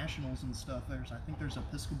like nationals and stuff, I think there's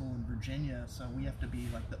Episcopal in Virginia, so we have to be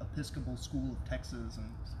like the Episcopal School of Texas, and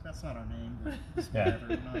that's not our name, but it's Yeah.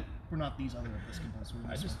 whatever. We're not these other Episcopals. We're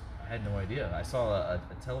this I had no idea. I saw a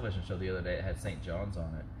television show the other day. It had St. John's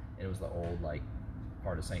on it. It was the old like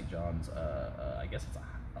part of St. John's. I guess it's an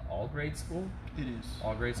all grade school. It is.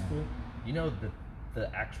 All grade school. You know the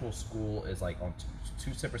actual school is like on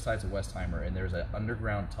two separate sides of Westheimer, and there's an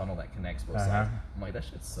underground tunnel that connects both sides. I'm like, that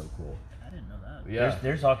shit's so cool. I didn't know that. Yeah.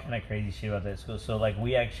 there's all kind of crazy shit about that school. So like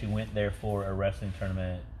we actually went there for a wrestling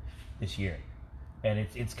tournament this year, and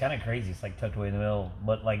it's kind of crazy. It's like tucked away in the middle,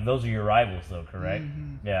 but like those are your rivals though, correct?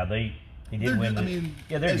 Mm-hmm. Yeah, they did They're win. good. I mean,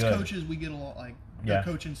 yeah, they're as good. coaches, we get a lot like their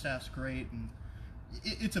coaching staff's great, and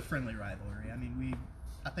it's a friendly rivalry. I mean,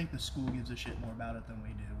 I think the school gives a shit more about it than we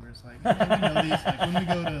do. Where it's like, hey, we know these. Like when we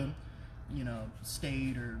go to,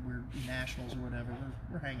 state or we're nationals or whatever,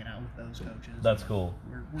 we're hanging out with those coaches. That's cool.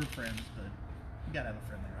 We're friends, but you gotta have a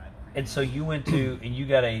friendly rivalry. And so you went to, and you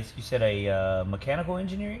got you said a mechanical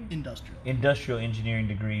engineering? Industrial engineering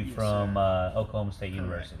degree Yes, from sir. Oklahoma State Correct.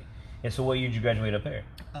 University. And so what year did you graduate up there?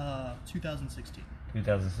 2016.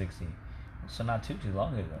 2016. So not too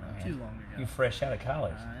long ago. Not man. too long ago. You fresh out of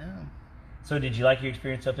college. I am. So did you like your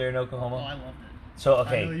experience up there in Oklahoma? Oh, I loved it. So I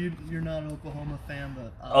okay, know you're not an Oklahoma fan,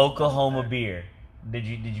 but Oklahoma beer. Did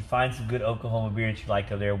you find some good Oklahoma beer that you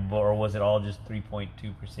liked up there, or was it all just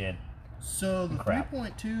 3.2%? So the crap?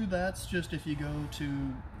 3.2, that's just if you go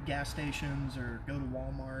to gas stations or go to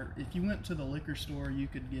Walmart. If you went to the liquor store, you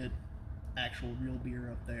could get actual real beer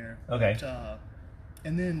up there. Okay. But,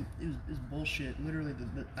 and then it was bullshit. Literally,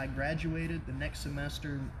 I graduated the next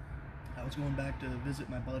semester. I was going back to visit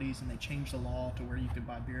my buddies, and they changed the law to where you could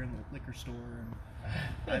buy beer in the liquor store, and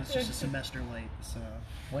I was just a semester late. So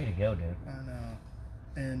Way to go, dude. I know.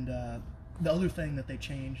 And the other thing that they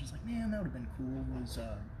changed is like, man, that would have been cool. Was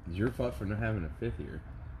It's your fault for not having a fifth year.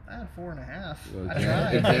 I had 4.5. Well, I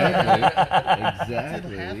tried. Exactly.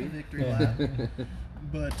 Did half a victory lap.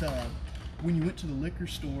 But when you went to the liquor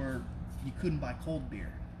store, you couldn't buy cold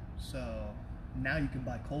beer. So now you can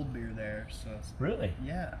buy cold beer there. So Really?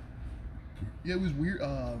 yeah, it was weird.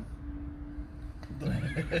 You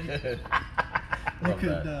Love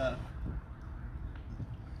could. that.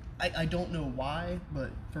 I don't know why,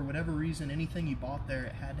 but for whatever reason, anything you bought there,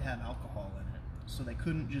 it had to have alcohol in it. So they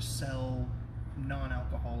couldn't just sell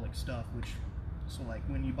non-alcoholic stuff, so like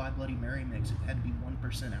when you buy Bloody Mary mix, it had to be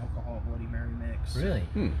 1% alcohol Bloody Mary mix. Really?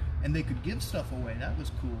 And they could give stuff away, that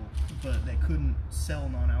was cool, but they couldn't sell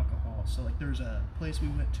non-alcohol. So like there's a place we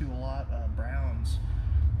went to a lot, Brown's,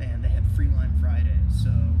 and they had free lime Fridays.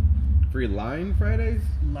 So Free line Fridays?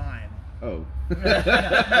 lime. Oh.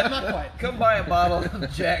 Yeah, not quite. Come buy a bottle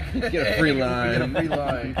of Jack. Get a free line. Get a free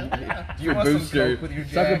line. Do you Good want some booster. Coke with your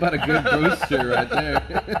Talk Jack? about a good booster right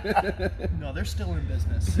there. No, they're still in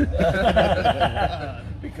business.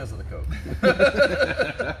 Because of the Coke.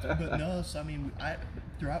 But no, so I mean,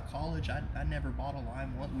 throughout college, I never bought a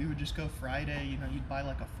lime. We would just go Friday. You'd buy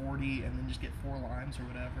like a 40 and then just get 4 limes or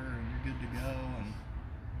whatever, and you're good to go.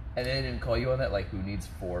 And they didn't call you on that? Like, who needs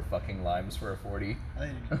 4 fucking limes for a 40? I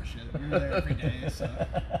didn't give a shit. We were there every day, so.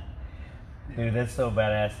 Dude, that's so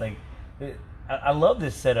badass. Like, I love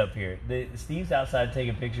this setup here. Steve's outside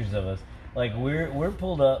taking pictures of us. Like we're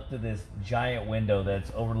pulled up to this giant window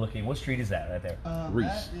that's overlooking. What street is that right there? Reese.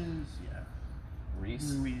 That is, yeah,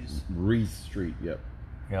 Reese? Ruiz. Reese Street, yep.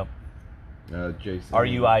 Yep. Jason.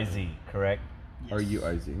 R-U-I-Z, correct? Yes.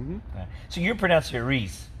 R-U-I-Z. Mm-hmm. Yeah. So you're pronouncing it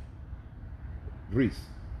Reese. Reese.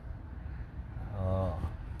 Oh,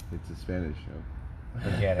 It's a Spanish show.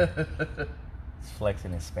 look at it. It's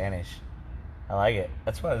flexing in Spanish. I like it.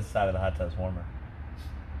 That's why the side of the hot tub's warmer.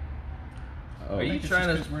 Oh. Are you It's trying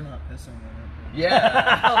just to- 'cause we're not pissing in it.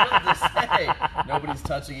 Yeah, I was about to say. Nobody's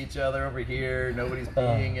touching each other over here. Nobody's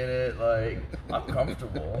peeing in it. Like, I'm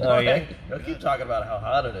comfortable. Oh, yeah? Like, don't keep talking about how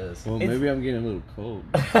hot it is. Well, maybe I'm getting a little cold.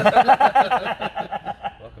 Welcome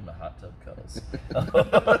to Hot Tub Cuddles.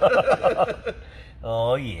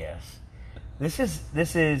 Oh yes. This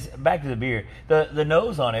is back to the beer. The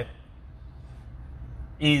nose on it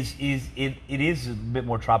is it is a bit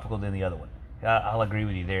more tropical than the other one. I'll agree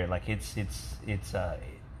with you there. Like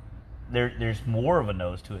there's more of a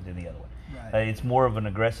nose to it than the other one. Right. It's more of an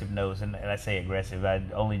aggressive nose, and I say aggressive. That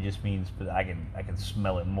only just means I can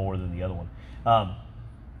smell it more than the other one.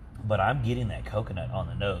 But I'm getting that coconut on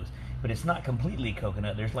the nose, but it's not completely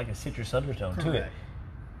coconut. There's like a citrus undertone to it. Correct.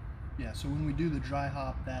 Yeah, so when we do the dry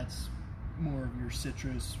hop, that's more of your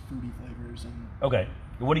citrus, fruity flavors. And Okay.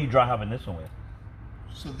 What are you dry hopping this one with?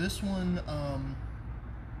 so this one,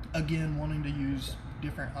 again, wanting to use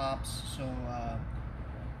different hops. So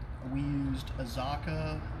we used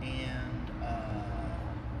Azaka, and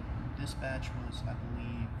this batch was, I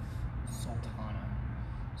believe, Sultana.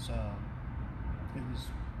 So it was,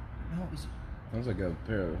 no, it was. Sounds like a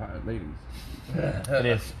pair of hot ladies. It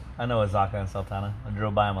is. I know Azaka and Sultana. I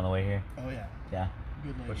drove by them on the way here. Oh yeah, Yeah.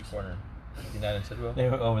 good ladies. Which corner? United Tidwell? They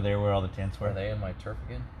were over there where all the tents were. Are they in my turf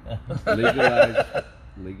again?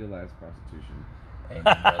 Legalized prostitution. Amen,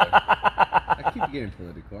 brother. I keep getting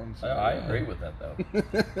political. I'm sorry. I agree with that, though.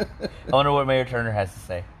 I wonder what Mayor Turner has to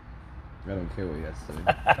say. I don't care what he has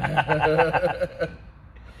to say.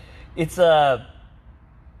 It's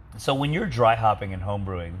so when you're dry hopping and home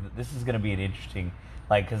brewing, this is going to be an interesting,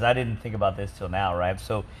 like, because I didn't think about this till now, right?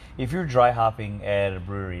 So if you're dry hopping at a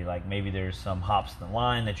brewery, like maybe there's some hops in the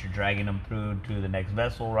line that you're dragging them through to the next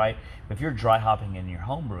vessel, right? If you're dry hopping in your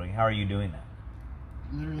home brewing, how are you doing that?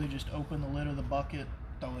 Literally just open the lid of the bucket,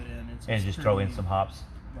 throw it in. And just throw in some hops.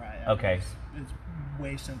 Right. Okay. It's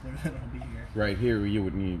way simpler than it'll be here. Right here, you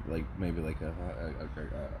would need like maybe like a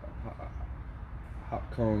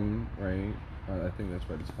hop cone, right? I think that's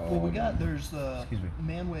what it's called. Well, we got there's the Excuse me.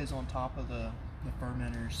 manways on top of the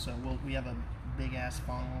fermenters, so we have a big ass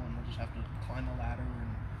funnel, and we'll just have to climb a ladder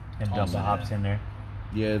And toss dump it the hops in there.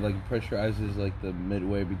 Yeah, like pressurizes like the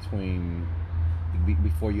midway between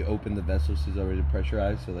before you open the vessels is already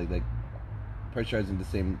pressurized, so like pressurizing the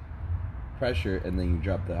same pressure, and then you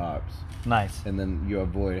drop the hops, Nice. and then you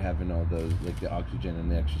avoid having all those like the oxygen and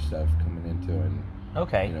the extra stuff coming into and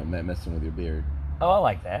Okay. you know messing with your beer. Oh, I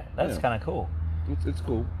like that. That's Yeah. kind of cool. It's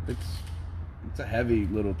cool. It's a heavy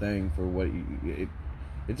little thing for what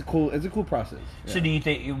it's a cool process. So Yeah. do you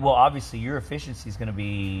think? Well, obviously your efficiency is going to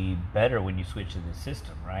be better when you switch to this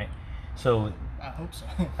system, right? So I hope so.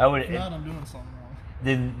 I would- If not, I'm doing something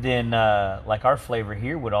wrong. then like our flavor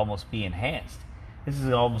here would almost be enhanced. This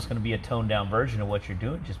is almost going to be a toned down version of what you're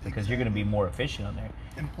doing, just because you're going to be more efficient on there.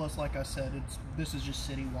 And plus, like I said, this is just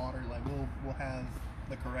city water. Like we'll have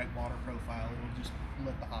the correct water profile. It'll just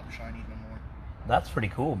let the hop shine even more. That's pretty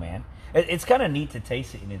cool, man. It's kind of neat to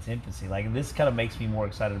taste it in its infancy. Like, this kind of makes me more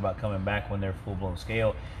excited about coming back when they're full blown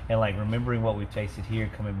scale, and like remembering what we've tasted here,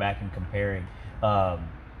 coming back and comparing.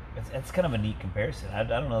 It's kind of a neat comparison. I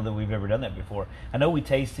don't know that we've ever done that before. I know we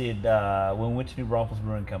tasted when we went to New Braunfels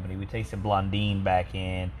Brewing Company. We tasted Blondine back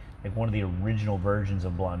in like one of the original versions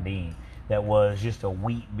of Blondine. That was just a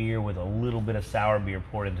wheat beer with a little bit of sour beer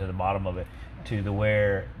poured into the bottom of it. To the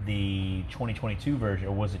where the 2022 version,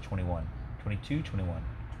 or was it 21? 22, 21.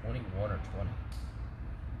 21 or 20.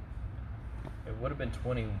 It would have been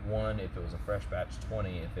 21 if it was a fresh batch,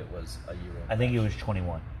 20 if it was a year old. I think it was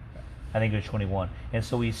 21. I think it was 21. And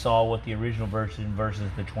so we saw what the original version versus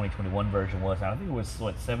the 2021 version was. I think it was,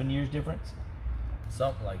 7 years difference?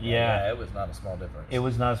 Something like that. Yeah. It was not a small difference. It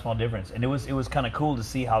was not a small difference. And it was kind of cool to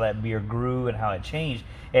see how that beer grew and how it changed.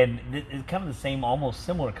 And it's kind of the same, almost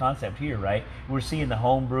similar concept here, right? We're seeing the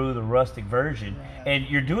home brew, the rustic version. Right. And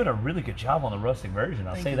you're doing a really good job on the rustic version.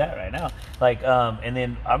 I'll Thank say you. that right now. Like, and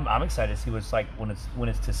then I'm excited to see what it's like when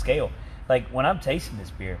it's to scale. Like, when I'm tasting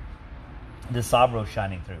this beer, the Sabro's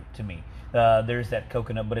shining through to me. There's that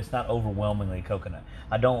coconut, but it's not overwhelmingly coconut.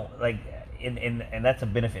 I don't like, and that's a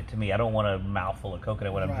benefit to me. I don't want a mouthful of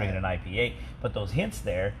coconut when I'm Right. drinking an IPA, but those hints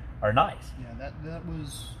there are nice. Yeah,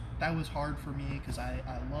 that was hard for me because I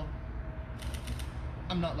love.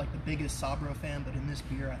 I'm not like the biggest Sabro fan, but in this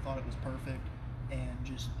beer, I thought it was perfect. And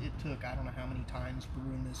just it took I don't know how many times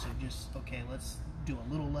brewing this of just okay, let's do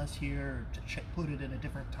a little less here, or to put it in a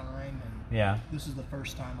different time. And Yeah. this is the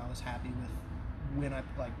first time I was happy with when I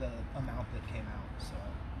like the amount that came out. So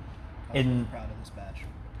I was really And- proud of this batch.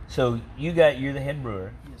 So you're the head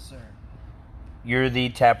brewer. Yes, sir. You're the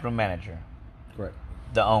taproom manager, Correct.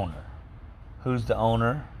 the owner. Who's the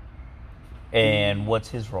owner? And what's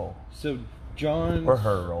his role So John or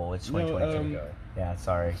her role? It's No, 2022. Go. Yeah,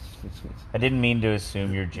 sorry. I didn't mean to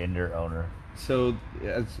assume your gender, owner. So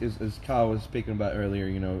as Kyle was speaking about earlier,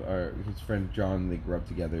 you know, his friend John, they grew up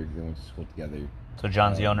together, they went to school together. So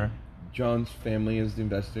John's the owner. John's family is the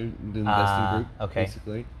investing group, okay.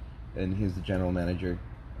 basically, and he's the general manager.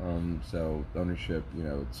 So ownership, you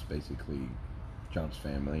know, it's basically John's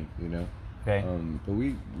family, you know. Okay. But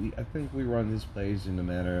we I think we run this place in a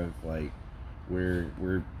manner of like we're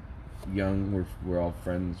young, we're all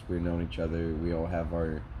friends, we've known each other, we all have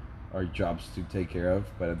our jobs to take care of,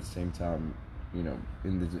 but at the same time, you know,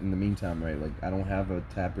 in the meantime, right, like I don't have a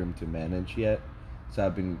tap room to manage yet, so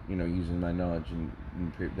I've been, you know, using my knowledge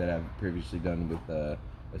that I've previously done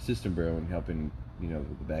with assistant brewing, helping, you know,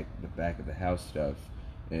 the back of the house stuff.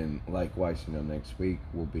 And likewise, you know, next week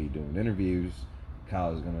we'll be doing interviews.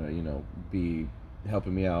 Kyle's gonna, you know, be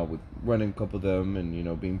helping me out with running a couple of them, and, you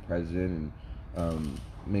know, being present, and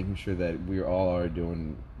making sure that we all are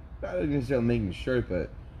doing, not necessarily making sure, but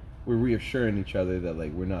we're reassuring each other that,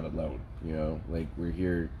 like, we're not alone, you know, like, we're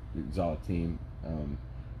here, it's all a team.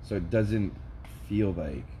 So it doesn't feel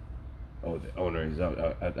like, oh, the owner is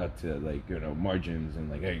out to, like, you know, margins and,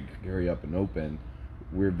 like, hey, hurry up and open.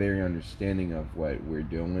 We're very understanding of what we're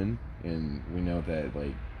doing, and we know that,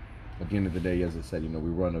 like, at the end of the day, as I said, you know,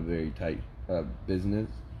 we run a very tight business.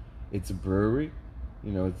 It's a brewery,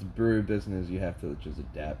 you know, it's a brewery business. You have to just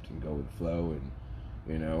adapt and go with the flow, and,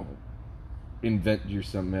 you know, invent you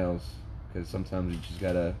something else, because sometimes you just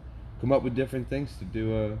gotta come up with different things to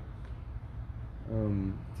do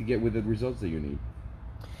to get with the results that you need.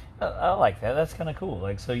 I like that. That's kind of cool.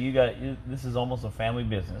 Like, so this is almost a family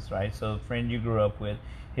business, right? So, a friend you grew up with,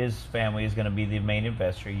 his family is going to be the main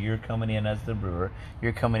investor. You're coming in as the brewer.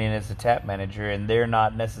 You're coming in as the tap manager, and they're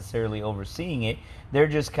not necessarily overseeing it. They're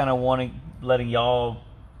just kind of letting y'all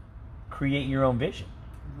create your own vision.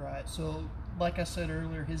 Right. So, like I said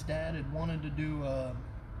earlier, his dad had wanted to do a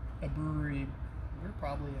brewery. We were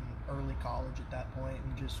probably in early college at that point,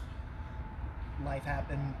 and just life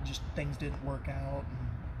happened. Just things didn't work out,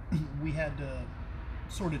 and we had to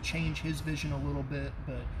sort of change his vision a little bit,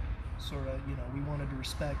 but sort of, you know, we wanted to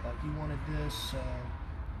respect, like, you wanted this,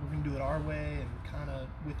 we're going to do it our way, and kind of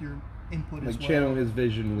with your input as well. Like, channel his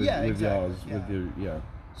vision with exactly, y'all's, yeah. with your, yeah.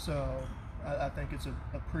 So, I think it's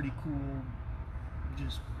a pretty cool,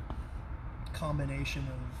 just combination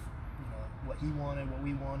of, you know, what he wanted, what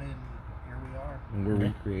we wanted, and here we are. And we're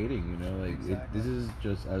recreating, you know, like, Exactly. this is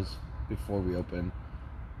just us before we open.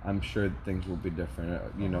 I'm sure things will be different.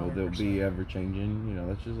 You know, they'll be 100%. ever changing. You know,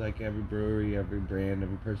 that's just like every brewery, every brand,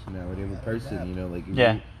 every personality, every person. adapt. You know, like,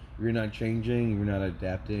 if you're not changing, you're not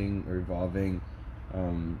adapting or evolving,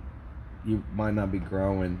 you might not be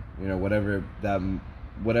growing. You know, whatever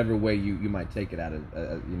way you might take it out of,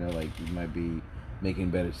 you know, like, you might be making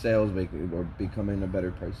better sales, or becoming a better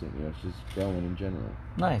person. You know, it's just growing in general.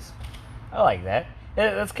 Nice. I like that.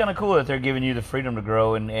 Yeah, that's kind of cool that they're giving you the freedom to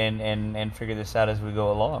grow and figure this out as we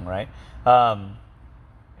go along, right?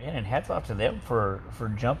 And hats off to them for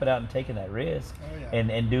jumping out and taking that risk. Oh, yeah.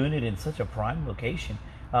 and doing it in such a prime location,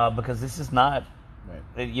 because this is not,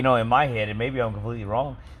 Right. you know, in my head, and maybe I'm completely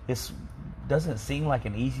wrong, this doesn't seem like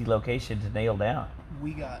an easy location to nail down.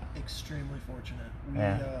 We got extremely fortunate.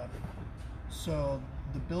 So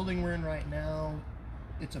the building we're in right now,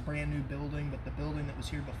 it's a brand new building, but the building that was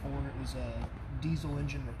here before, it was a diesel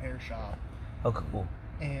engine repair shop, Oh, cool.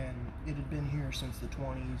 and it had been here since the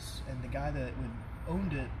 20s, and the guy that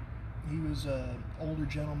owned it, he was an older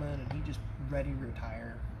gentleman, and he just ready to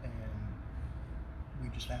retire, and we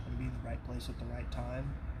just happened to be in the right place at the right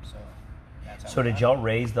time, so that's how So we did got y'all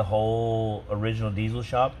raise the whole original diesel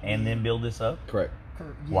shop and then build this up? Correct.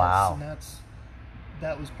 Yes, Wow. and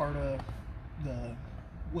that was part of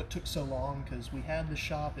what took so long, because we had the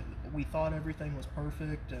shop, we thought everything was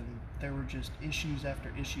perfect, and there were just issues after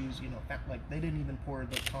issues, you know, like they didn't even pour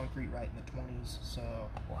the concrete right in the 20s, so,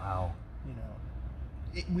 Wow. you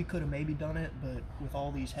know, we could have maybe done it, but with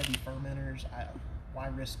all these heavy fermenters, why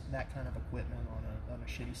risk that kind of equipment on a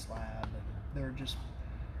shitty slab? And there are just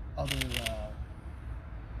other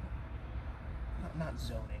not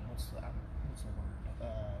zoning, what's the word,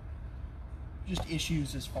 just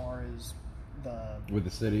issues as far as With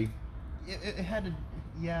the city. it had to,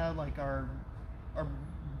 yeah, like our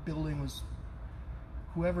building was,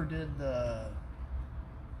 whoever did the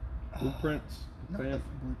Blueprints. not the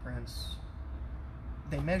blueprints,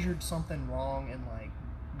 they measured something wrong, and like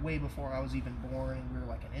way before I was even born, and we were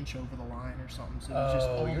like an inch over the line or something, so it was just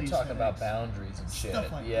all you're these talking about headaches. boundaries and shit.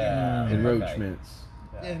 Stuff like yeah. that. Encroachments.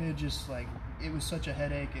 Yeah. And it just, like, it was such a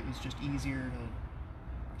headache, it was just easier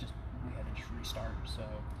to we had to just restart. So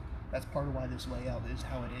that's part of why this layout is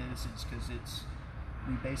how it is because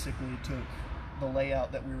we basically took the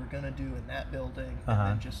layout that we were going to do in that building and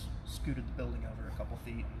then just scooted the building over a couple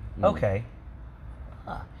feet. Okay.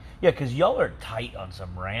 Yeah, because y'all are tight on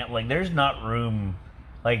some ramp. Like, there's not room.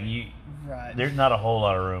 Like, Right. there's not a whole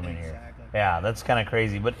lot of room in here. Exactly. Yeah, that's kind of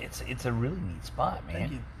crazy, but it's a really neat spot, man.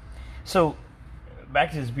 Thank you. So,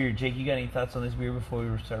 back to this beer, Jake. You got any thoughts on this beer before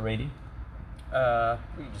we start rating? We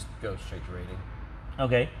can just go straight to rating.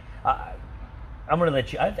 Okay. I'm gonna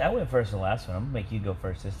let you. I went first the last one. I'm gonna make you go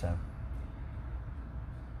first this time.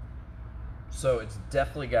 So it's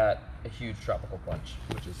definitely got a huge tropical punch,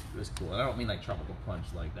 which is cool. And I don't mean like tropical punch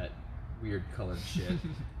like that weird colored shit,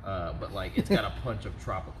 but like it's got a punch of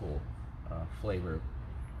tropical flavor.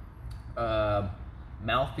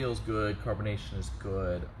 Mouth feels good. Carbonation is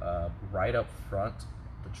good. Right up front,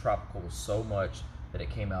 the tropical was so much that it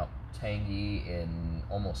came out tangy and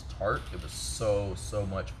almost tart. It was so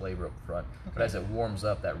much flavor up front. But as it warms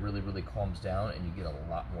up, that really calms down, and you get a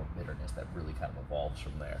lot more bitterness that really kind of evolves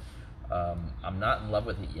from there. I'm not in love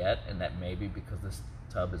with it yet, and that may be because this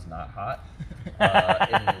tub is not hot. It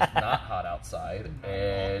is not hot outside,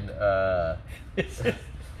 and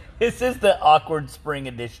This is the awkward spring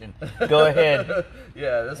edition. Go ahead.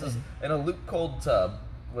 Yeah, this is in a Luke cold tub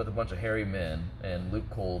with a bunch of hairy men and Luke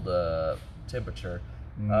cold temperature.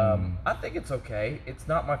 I think it's okay. It's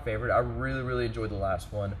not my favorite. I really enjoyed the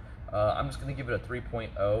last one. I'm just going to give it a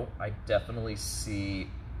 3.0. I definitely see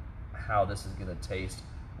how this is going to taste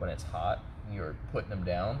when it's hot. You're putting them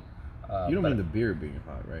down. You don't mean the beer being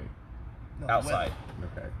hot, right? No, outside.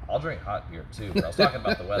 Okay. I'll drink hot beer too, but I was talking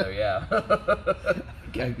about the weather, yeah.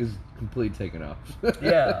 Gag is completely taken off.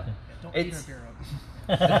 Yeah. Don't heat It's, our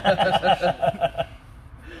beer up.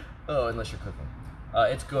 oh, unless you're cooking.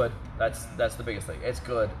 It's good. That's the biggest thing. It's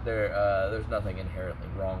good. There's nothing inherently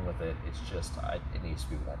wrong with it. It's just it needs to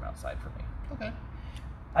be warm outside for me. Okay.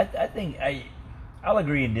 I think I'll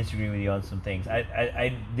agree and disagree with you on some things.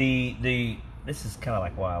 This is kind of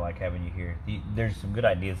like why I like having you here. There's some good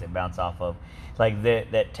ideas that bounce off of, like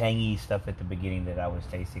that tangy stuff at the beginning that I was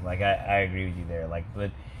tasting. Like I agree with you there. Like,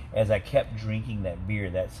 but as I kept drinking that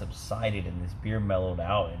beer, that subsided and this beer mellowed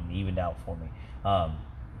out and evened out for me,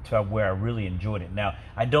 to where I really enjoyed it. Now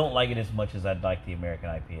I don't like it as much as I'd like the American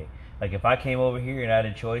IPA. Like if I came over here and I had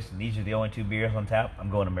a choice and these are the only two beers on tap,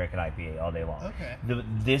 I'm going American IPA all day long. Okay.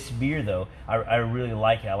 This beer though, I really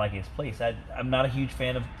like it. I like its place. I'm not a huge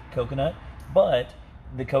fan of coconut. But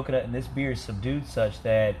the coconut in this beer is subdued such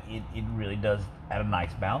that it really does add a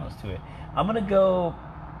nice balance to it. I'm going to go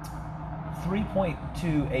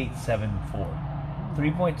 3.2874.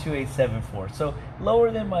 3.2874. So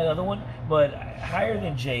lower than my other one, but higher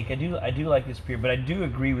than Jake. I do like this beer, but I do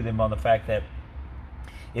agree with him on the fact that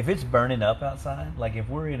if it's burning up outside, like if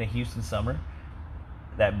we're in a Houston summer,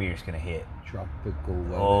 that beer's going to hit. Tropical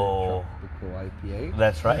weather, Oh. tropical IPA.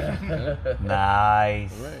 That's right.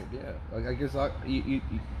 Nice. All right, yeah. I guess you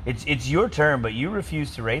It's your turn, but you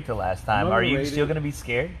refused to rate the last time. I'm Are gonna you rate still it. going to be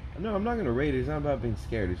scared? No, I'm not gonna rate it. It's not about being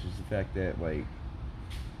scared. It's just the fact that like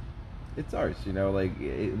it's ours. You know, like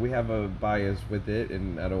we have a bias with it,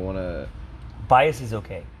 and I don't want to Bias is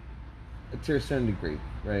okay. to a certain degree,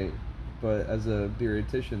 right? But as a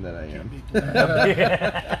beeritician that I am,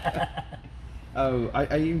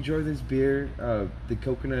 I enjoy this beer. The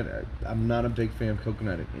coconut, I'm not a big fan of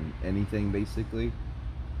coconut in anything, basically.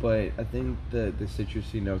 But I think the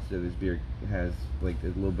citrusy notes that this beer has, like a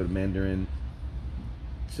little bit of mandarin,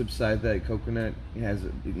 subside that coconut. It has,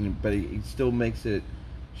 but it still makes it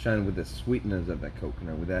shine with the sweetness of that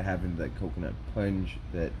coconut, without having that coconut punch.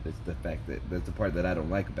 That's the fact that's the part that I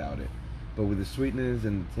don't like about it. But with the sweetness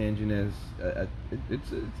and the tanginess,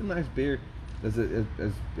 it's a nice beer. As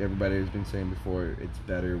everybody has been saying before, it's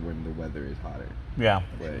better when the weather is hotter. Yeah.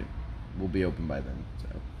 But we'll be open by then, so.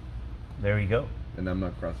 There you go. And I'm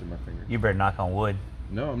not crossing my fingers. You better knock on wood.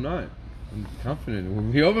 No, I'm not. I'm confident we'll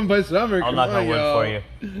be open by summer. I'll Come knock on wood y'all. for you.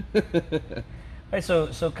 Hey,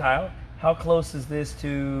 so Kyle, how close is this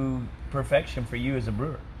to perfection for you as a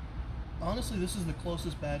brewer? Honestly, this is the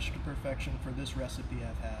closest batch to perfection for this recipe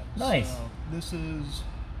I've had. Nice. So this is,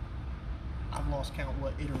 I've lost count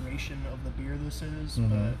what iteration of the beer this is, Mhm.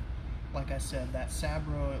 but like I said, that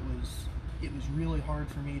Sabro, it was really hard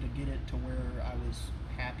for me to get it to where I was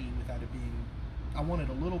happy without it being. I wanted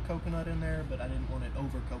a little coconut in there, but I didn't want it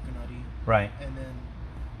over coconutty. Right. And then,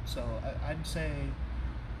 so I'd say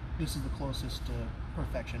this is the closest to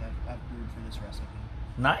perfection I've brewed for this recipe.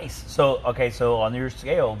 Nice. So on your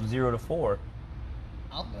scale, 0 to 4.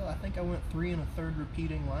 I'll go. I think I went 3 1/3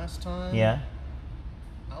 repeating last time. Yeah.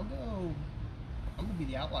 I'll go. I'm gonna be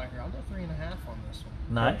the outlier here. I'll go 3.5 on this one.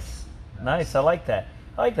 Nice. Nice. I like that.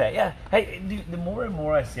 Yeah. Hey, dude, the more and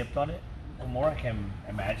more I sipped on it, the more I can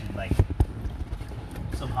imagine like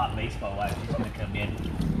some hot baseball wife who's gonna come in,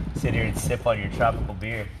 sit here and sip on your tropical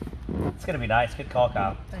beer. It's gonna be nice. Good call,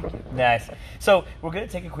 Kyle. Thank you. Nice. So we're gonna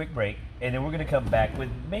take a quick break, and then we're gonna come back with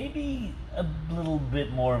maybe a little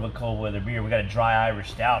bit more of a cold weather beer. We got a dry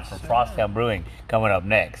Irish stout from Frosttown Brewing coming up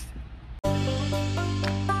next.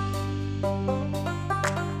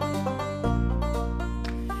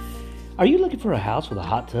 Are you looking for a house with a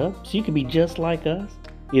hot tub so you can be just like us?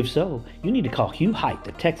 If so, you need to call Hugh Height,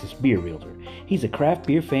 the Texas Beer Realtor. He's a craft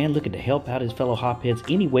beer fan looking to help out his fellow hopheads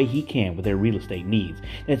any way he can with their real estate needs.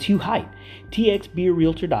 That's Hugh Height,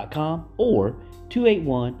 txbeerrealtor.com or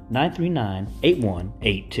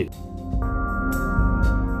 281-939-8182.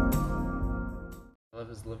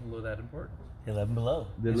 Is 11 Below that important? 11 below.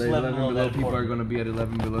 The It's 11 below that people are important. going to be at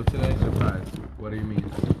 11 below today? Surprise. What do you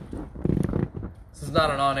mean? This is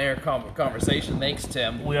not an on-air conversation. Thanks,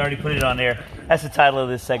 Tim. We already put it on there. That's the title of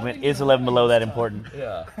this segment. Is 11 below that important?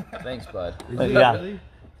 Yeah. Thanks, bud. Yeah. Really?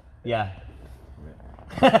 Yeah.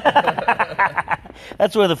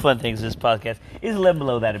 That's one of the fun things of this podcast. Is 11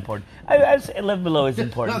 below that important? I'd say 11 below is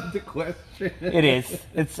important. Not the question. It is.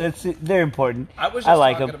 It's they're important. I was just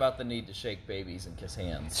like talking them. about the need to shake babies and kiss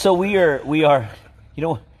hands. So we are. You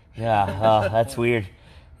know. Yeah. Oh, that's weird.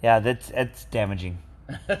 Yeah, that's damaging.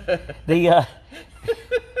 They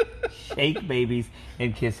shake babies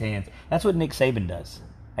and kiss hands. That's what Nick Saban does.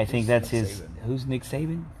 I think that's Nick his. Saban? Who's Nick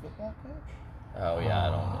Saban? Football coach? Oh yeah,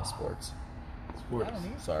 I don't know sports.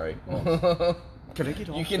 Sorry. Can I get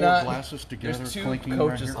all You four cannot- glasses together? there's two clinking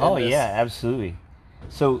coaches right here? Oh this. yeah, absolutely.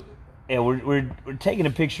 So yeah, we're taking a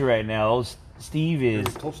picture right now. Steve is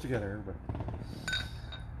Close together,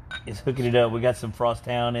 everybody. hooking it up. We got some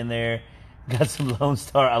Frosttown in there. Got some Lone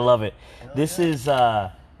Star. I love it. This is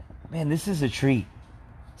this is a treat.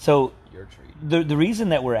 So Your treat. the reason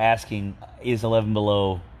that we're asking is 11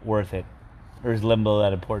 below worth it, or is 11 below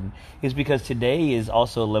that important, is because today is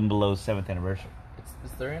also 11 below's 7th anniversary.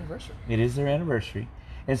 It's their anniversary. It is their anniversary,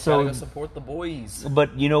 and Gotta so go support the boys.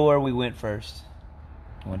 but you know where we went first?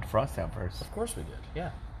 We went to Frosttown first. Of course we did. Yeah.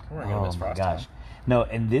 We're gonna go Oh to my Miss gosh. Frosttown. No,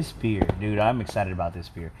 and this beer, dude, I'm excited about this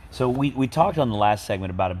beer. So we talked on the last segment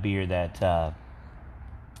about a beer that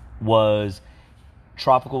was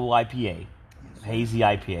tropical IPA, hazy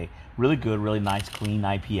IPA. Really good, really nice, clean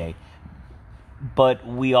IPA. But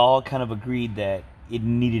we all kind of agreed that it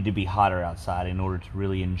needed to be hotter outside in order to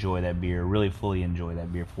really enjoy that beer, really fully enjoy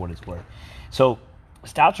that beer for what it's worth. So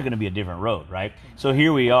stouts are going to be a different road, right? So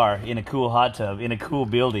here we are in a cool hot tub, in a cool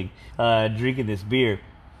building, drinking this beer.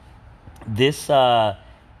 This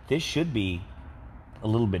should be a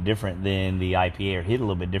little bit different than the IPA, or hit a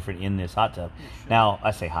little bit different in this hot tub. Now,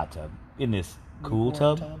 I say hot tub. In this cool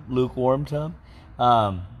Lukewarm tub, tub. lukewarm tub,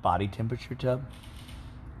 body temperature tub.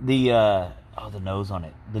 The nose on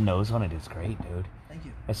it. The nose on it is great, dude. Thank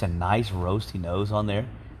you. It's a nice roasty nose on there.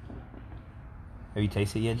 Have you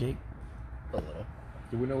tasted it yet, Jake? A little.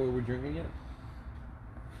 Do we know what we're drinking yet?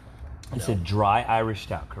 It's a dry Irish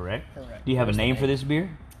stout, correct? Correct. Do you have a What's the name for name? this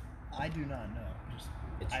beer? I do not know. Just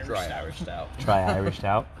It's Irish dry stout. Irish stout. Dry Irish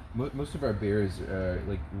stout. Most of our beers,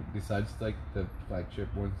 like besides like the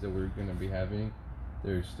flagship ones that we're gonna be having,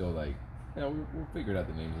 they're still like, we'll figure out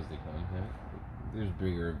the names as they come. Yeah? There's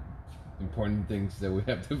bigger, important things that we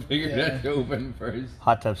have to figure Yeah. out to open first.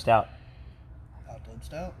 Hot tub stout. hot tub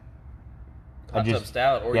stout. Hot tub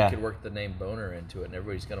stout, or yeah. you could work the name Boner into it, and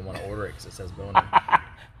everybody's gonna want to order it because it says Boner.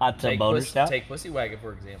 Hot tub boner stout. Take Pussy Wagon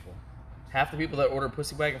for example. Half the people that order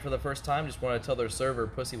Pussy Wagon for the first time just want to tell their server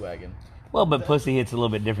Pussy Wagon. Well, but pussy hits a little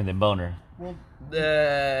bit different than boner. Well,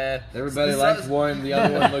 Everybody likes one, the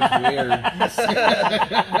other one looks weird.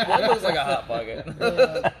 One looks like a hot pocket.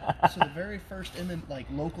 so the very first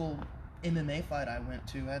local MMA fight I went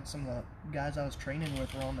to, I had some of the guys I was training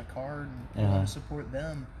with were on the card and wanted to support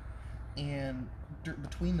them. And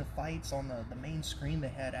between the fights on the main screen, they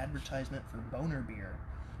had advertisement for Boner beer.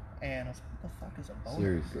 And I was like, what the fuck is a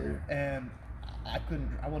Boner Seriously. beer? And I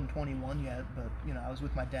wasn't 21 yet, but, I was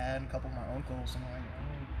with my dad and a couple of my uncles, and I'm like,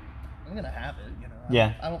 I'm going to have it,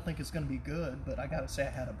 Yeah. I don't think it's going to be good, but I got to say I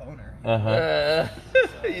had a boner.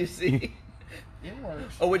 You see? It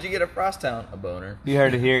works. Oh, would you get a Frosttown? A boner. You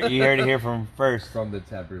heard it here. You heard it here from first. From the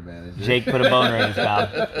taproom manager. Jake put a boner in his mouth.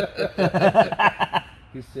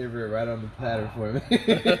 He served it right on the platter for me.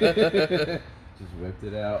 Just whipped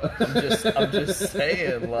it out. I'm just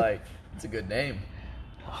saying, like, it's a good name.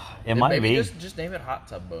 It might Maybe be just name it Hot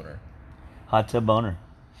Tub Boner. hot tub boner.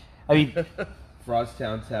 I mean,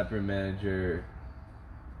 Frosttown taproom manager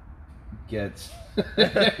gets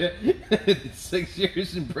 6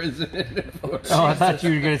 years in prison for, oh, I thought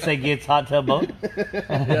you were gonna say gets hot tub boner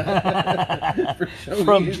for showing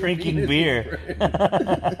from his drinking penis beer. in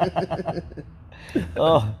prison.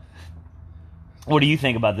 Oh, what do you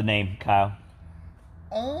think about the name, Kyle?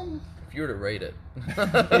 If you were to rate it,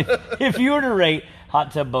 If you were to rate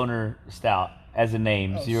hot tub boner stout as a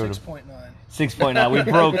name, 0 to 6.9. 6.9. We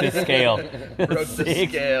broke the scale. Broke the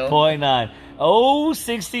scale. 6.9. Oh,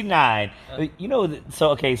 69.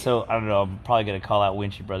 So I don't know. I'm probably going to call out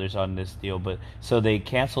Winchie Brothers on this deal, but so they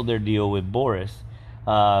canceled their deal with Boris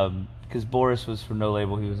because Boris was from No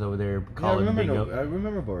Label. He was over there Yeah, I calling remember, bingo. I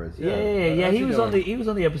remember Boris. Yeah. He was on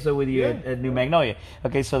the episode with you at New Magnolia.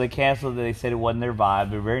 Okay, so they canceled it. They said it wasn't their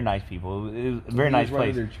vibe. They're very nice people. It was a very nice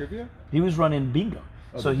place. Their trivia? He was running bingo.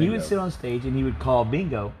 Oh, So the he would bingo. sit on stage and he would call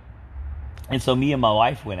bingo. And so me and my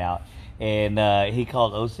wife went out and he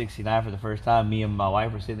called 069 for the first time. Me and my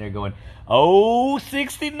wife were sitting there going,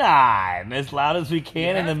 069, as loud as we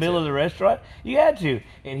can in the middle of the restaurant. You had to.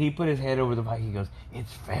 And he put his head over the mic. He goes,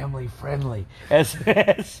 "It's family friendly." As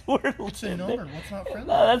we're What's in number? What's not friendly?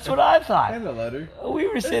 that's what I thought. And a letter. We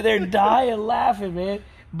were sitting there dying laughing, man.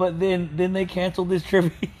 But then they canceled this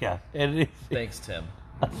trivia. And Thanks, Tim.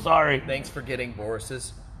 I'm sorry. Thanks for getting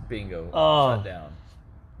Boris's bingo shut down.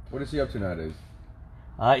 What is he up to nowadays?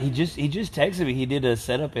 He just texted me. He did a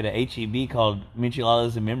setup at a HEB called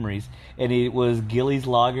Micheladas and Memories, and it was Gilly's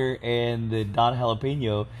Lager and the Don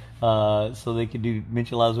Jalapeno. So they could do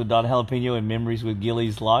Micheladas with Don Jalapeno and Memories with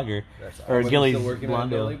Gilly's Lager or But he's Gilly's still working at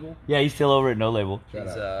No Blondo. Label? Yeah, he's still over at No Label. He's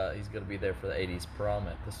going to be there for the 80s prom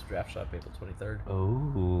at Thistle Draft Shop April 23rd.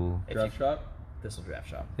 Oh, Draft shop? Thistle Draft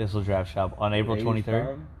Shop. Thistle Draft Shop on April 80s 23rd.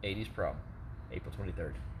 prom? 80s prom. April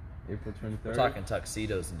 23rd. April 23rd. We're talking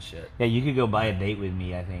tuxedos and shit. Yeah, you could go buy a date with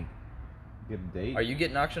me. I think Get a date. Are you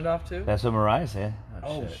getting auctioned off too? that's what Mariah said.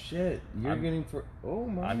 Oh shit! You're I'm- getting for. Oh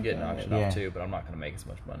my. I'm getting God. auctioned Yeah. off too, but I'm not going to make as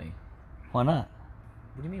much money. Why not?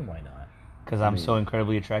 What do you mean, why not? Because I'm so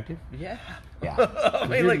incredibly attractive. Yeah. Yeah. I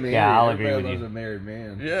mean, You're like, married. Yeah, I'll agree Everybody with loves you. a married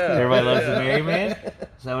man. yeah. Everybody loves the married man.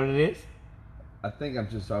 Is that what it is? I think I'm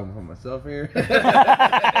just talking for myself here.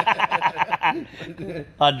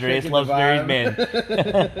 Andreas Checking loves the married vibe.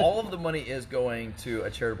 men. All of the money is going to a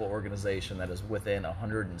charitable organization that is within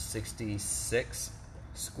 166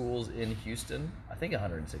 schools in Houston. I think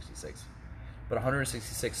 166. But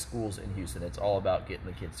 166 schools in Houston. It's all about getting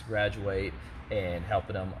the kids to graduate and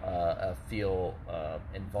helping them feel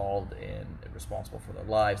involved and responsible for their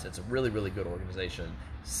lives. It's a really, really good organization.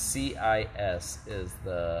 CIS is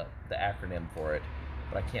the acronym for it,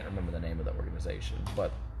 but I can't remember the name of the organization.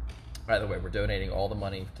 But either way, we're donating all the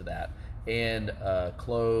money to that. And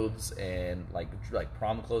clothes and like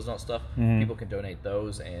prom clothes and all that stuff, people can donate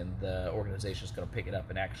those, and the organization is going to pick it up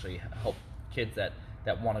and actually help kids that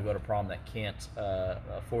want to go to prom that can't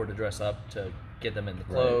afford to dress up to get them in the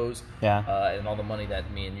clothes. Yeah. And all the money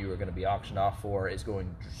that me and you are going to be auctioned off for is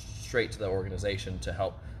going straight to the organization to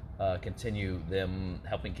help continue them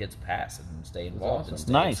helping kids pass and stay involved and awesome.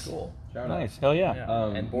 stay Nice. in school. Shout out. Nice. Hell yeah. Yeah.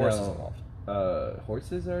 And Boris is now, involved.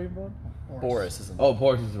 Horses are involved? Boris is Oh, involved.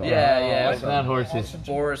 Boris is involved. Yeah, Oh, yeah. It's not horses.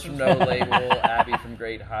 Boris from No Label, Abby from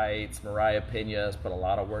Great Heights, Mariah Pena's put a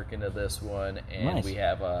lot of work into this one, and Nice. we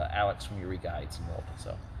have Alex from Eureka Heights involved.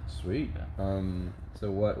 So Sweet.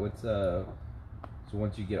 So what's so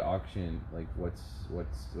once you get auctioned, like what's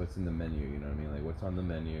in the menu? You know what I mean? Like what's on the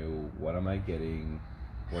menu? What am I getting?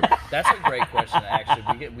 that's a great question.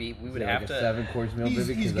 Actually, we would have a to 7-course meal, He's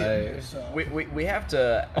baby? getting there, Because so. we have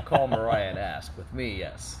to call Mariah and ask. With me,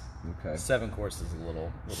 yes. okay. 7 courses is a little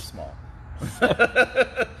small.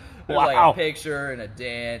 There's like Wow. a picture and a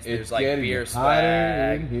dance. It's There's like getting beer hotter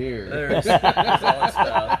swag. in here. There's all this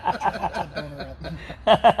stuff. Boner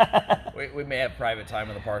up. We may have private time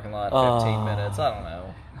in the parking lot, Oh. 15 minutes. I don't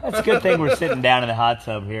know. That's a good thing we're sitting down in the hot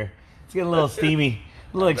tub here. It's getting a little steamy,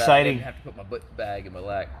 a little I exciting. didn't have to put my book bag in my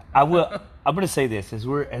lap. I'm gonna say this as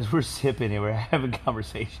we're sipping and we're having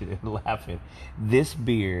conversation and laughing. This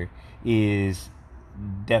beer is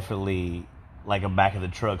definitely like a back of the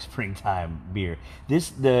truck springtime beer.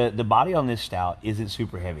 The body on this stout isn't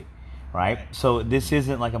super heavy, right? So this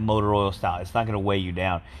isn't like a motor oil stout. It's not gonna weigh you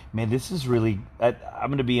down. Man, this is really. I'm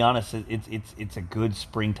gonna be honest. It's a good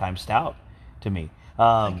springtime stout to me.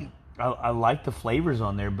 I like the flavors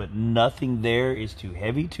on there, but nothing there is too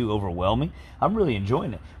heavy, too overwhelming. I'm really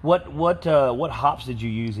enjoying it. What hops did you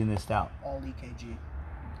use in this stout? All EKG.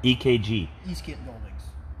 EKG. East Kent Goldings.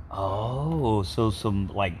 Oh, so some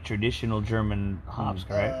like traditional German hops,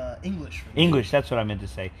 correct? English. English. That's what I meant to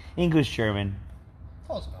say. English, German,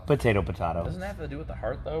 Close enough. potato. Doesn't that have to do with the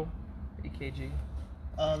heart, though? EKG?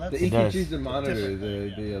 That's The does. EKG is the monitor,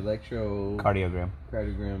 Different. the Cardiogram.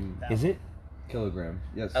 electrocardiogram Is it? kilogram.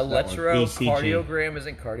 Yes. that one. Electrocardiogram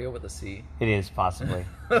isn't cardio with a C. It is possibly.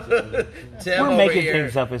 Tim We're over making here.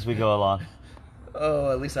 things up as we go along.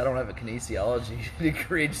 Oh, at least I don't have a kinesiology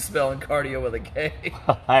degree spelling cardio with a K.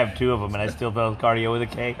 I have 2 of them, and I still spell cardio with a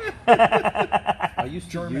K. I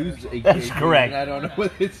used to use EKG. That's correct. And I don't know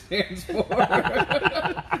what it stands for.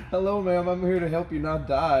 Hello, ma'am. I'm here to help you not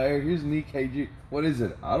die. Here's an EKG. What is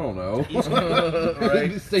it? I don't know.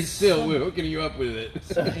 Right. Just stay still. We're hooking you up with it.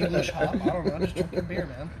 Some English hop. I don't know. Just drink your beer,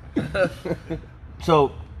 man.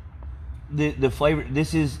 So, the flavor.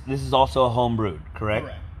 This is also a home brewed, correct?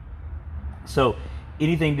 Correct. So,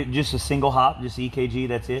 anything just a single hop, just EKG.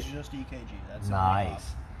 That's it. Just EKG. That's the Nice, hop.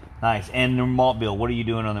 nice. And the malt bill. What are you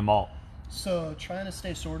doing on the malt? So trying to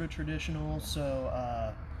stay sort of traditional.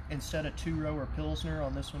 So instead of 2-row or Pilsner,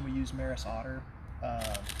 on this one we use Maris Otter.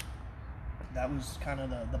 that was kind of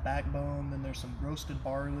the backbone. Then there's some roasted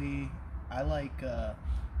barley. I like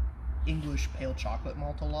English pale chocolate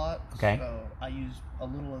malt a lot. Okay. So I use a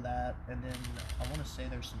little of that, and then I want to say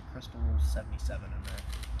there's some Crystal 77 in there.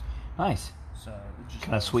 Nice. So it just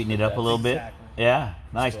Kind of goes- sweeten it up a little bit. Exactly. Yeah,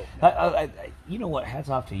 nice. So- You know what? Hats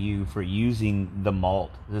off to you for using the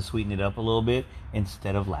malt to sweeten it up a little bit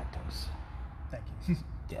instead of lactose. Thank you.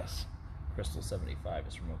 Yes. Crystal 75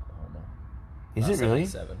 is from Oklahoma. Is Not it really?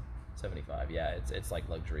 77, 75. Yeah, it's like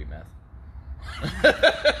luxury meth.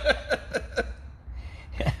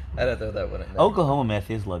 I had to throw that one in there. Oklahoma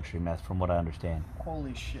meth is luxury meth, from what I understand.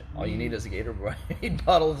 Holy shit. All you need is a Gatorade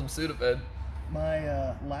bottle and some Sudafed.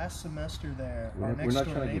 My last semester there, We're our not next door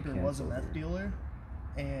trying to get neighbor was a canceled meth here. dealer,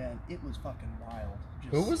 and it was fucking wild.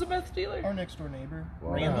 Just, Who was a meth dealer? our next door neighbor?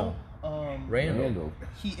 Wow. Randall. Randall.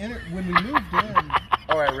 He entered when we moved in.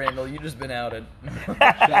 All right, Randall, you just been outed.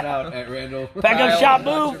 Shout out at Randall. Back up Kyle, shop,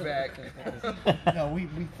 watch move! your back. No, we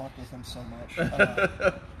fucked with him so much.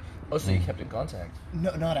 Oh, so you kept in contact.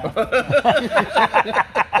 No, not after. He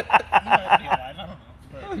might be alive,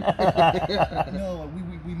 I don't know. But, no,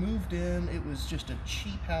 we moved in. It was just a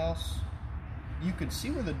cheap house. You could see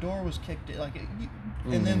where the door was kicked in,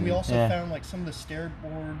 and then we also Yeah. found like some of the stair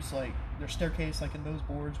boards, like their staircase, like in those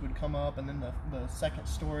boards would come up, and then the second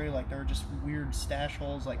story, like there were just weird stash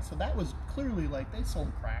holes, like so that was clearly like they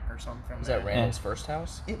sold crack or something from Was there. that Randall's first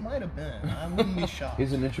house? It might have been. I wouldn't be shocked.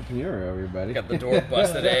 He's an entrepreneur, everybody. Got the door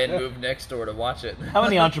busted in, moved next door to watch it. How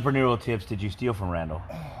many entrepreneurial tips did you steal from Randall?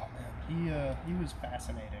 Oh man, he was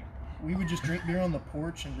fascinating. We would just drink beer on the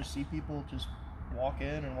porch and just see people just walk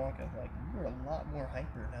in and walk out. Like you're a lot more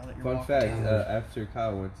hyper now that you're Fun walking fact, in. after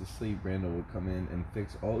Kyle went to sleep, Randall would come in and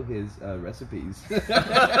fix all his recipes.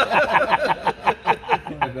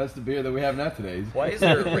 And that's the beer that we have now today. Why is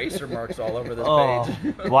there eraser marks all over this Oh,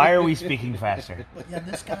 page? why are we speaking faster? But yeah,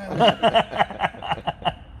 this guy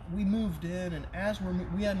was, we moved in, and as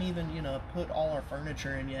we hadn't even put all our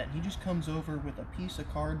furniture in yet, and he just comes over with a piece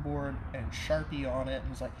of cardboard and Sharpie on it, and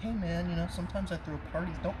he's like, "Hey man, sometimes I throw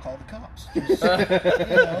parties. Don't call the cops. Just,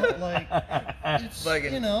 like it's Like a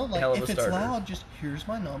hell of if a it's starter. loud, just here's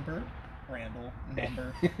my number." Randall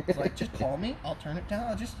number. It's like, just call me. I'll turn it down.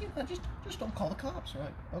 I'll just don't call the cops. We're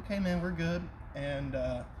like, okay, man, we're good. And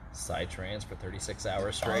Side trans for 36 hours oh,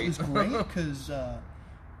 it straight. was great because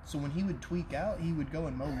so when he would tweak out, he would go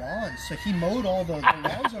and mow lawns. So he mowed all the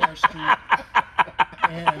lawns on our street,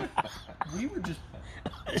 and we were just,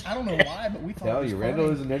 I don't know why, but we thought Tell it was you, Randall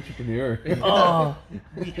funny. is an entrepreneur. Oh,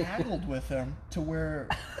 We haggled with him to where,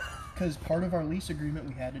 because part of our lease agreement,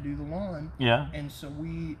 we had to do the lawn. yeah. And so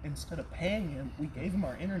we, instead of paying him, we gave him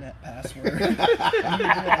our internet password. We would do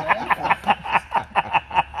our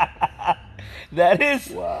lawn. That is,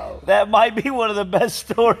 Wow. that might be one of the best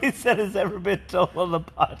stories that has ever been told on the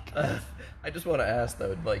podcast. I just want to ask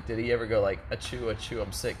though, like, did he ever go like, achoo,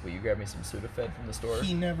 I'm sick, will you grab me some Sudafed from the store?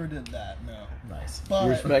 He never did that, no. Nice. But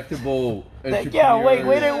Respectable entrepreneur. Yeah,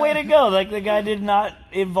 way to go. Like, the guy did not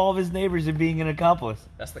involve his neighbors in being an accomplice.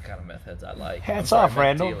 That's the kind of meth heads I like. Hats I'm sorry, off, meth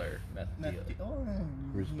Randall. Dealer. Meth oh,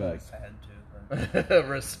 Respect. he had to, but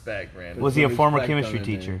Respect, Randall. Was he a Some former respect chemistry on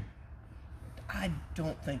the name. teacher? I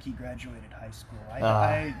don't think he graduated high school.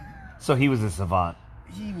 So he was a savant.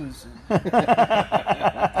 He was. He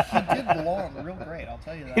did the lawn real great. I'll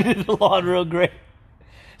tell you He that. did the lawn real great.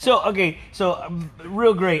 So, okay,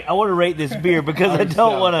 real great. I want to rate this beer because I Irish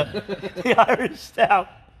don't stout. want to. The Irish Stout.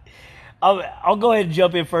 I'll go ahead and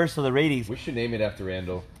jump in first for the ratings. We should name it after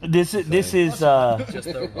Randall. This is Just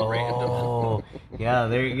a random. oh yeah,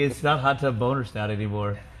 it's not Hot Tub Boner Stout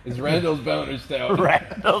anymore. It's Randall's Boner Stout.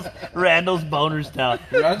 Randall's Boner Stout.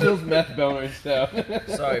 Randall's Meth Boner Stout.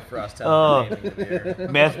 Sorry, Frost. Oh. Naming the beer.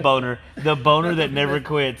 Meth boner, the boner that never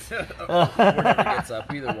quits. Or never gets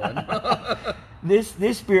up, either one. This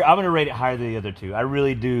beer, I'm gonna rate it higher than the other two. I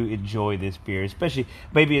really do enjoy this beer, especially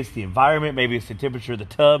maybe it's the environment, maybe it's the temperature of the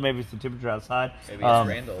tub, maybe it's the temperature outside. Maybe it's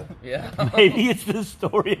Randall. Yeah. Maybe it's the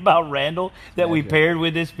story about Randall that we Magic. paired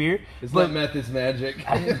with this beer. It's But not meth, it's magic.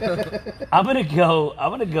 I'm gonna go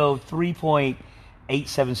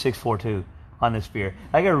 3.87642 on this beer.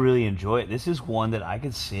 I gotta really enjoy it. This is one that I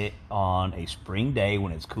could sit on a spring day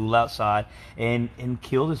when it's cool outside and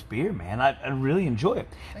kill this beer, man. I really enjoy it.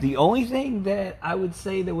 The only thing that I would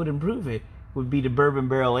say that would improve it would be to bourbon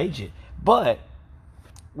barrel age it. But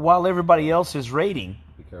while everybody else is rating,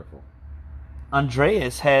 Be careful.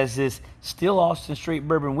 Andreas has this Still Austin Straight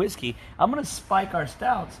Bourbon Whiskey. I'm going to spike our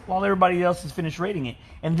stouts while everybody else has finished rating it.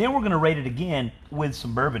 And then we're going to rate it again with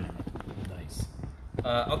some bourbon in it. Nice.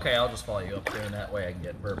 Okay, I'll just follow you up there, and that way I can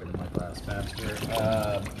get bourbon in my glass faster.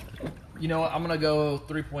 You know what? I'm gonna go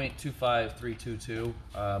 3.25, 3.22.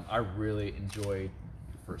 I really enjoyed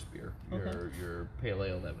your first beer, your pale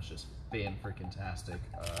ale. That was just fan-freaking-tastic.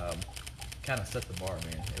 Kind of set the bar,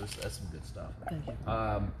 man. That's some good stuff. Thank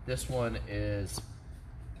you. This one is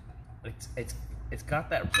it's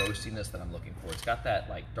got that roastiness that I'm looking for. It's got that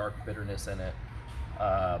like dark bitterness in it.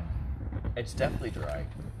 It's definitely dry.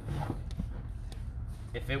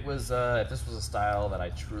 If this was a style that I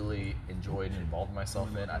truly enjoyed and involved myself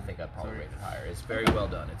in, I think I'd probably rate it higher. It's very well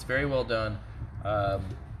done. It's very well done.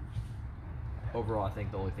 Overall, I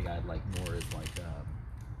think the only thing I'd like more is like you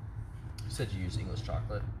said you use English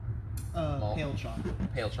chocolate. Malt? Pale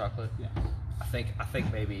chocolate. Pale chocolate. Yeah. I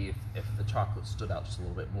think maybe if the chocolate stood out just a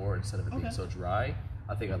little bit more instead of it being so dry,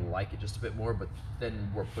 I think I'd like it just a bit more. But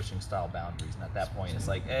then we're pushing style boundaries, and at that point, it's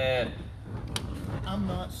like, I'm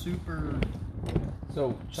not super.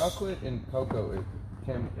 So chocolate and cocoa it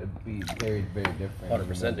can be very, very different.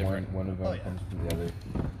 100% different. One of them comes from the other.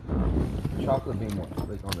 Chocolate being more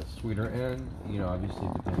like on the sweeter end, you know, obviously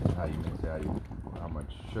it depends on how you mix it, how much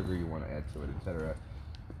sugar you want to add to it, etc.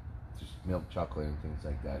 Just milk chocolate and things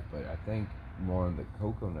like that. But I think more of the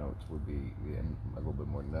cocoa notes would be a little bit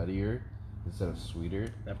more nuttier instead of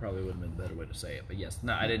sweeter. that probably would have been a better way to say it. But yes,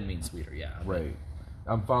 no, I didn't mean sweeter. Yeah, Right.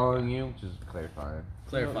 I'm following you, just clarifying.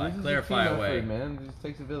 Clarify, This is a clarify team away. effort, man. It just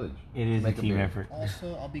takes a village. It is a Make team beer. effort.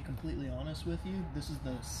 Also, I'll be completely honest with you. This is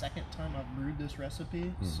the second time I've brewed this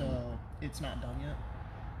recipe, so it's not done yet.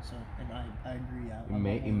 So, and I agree.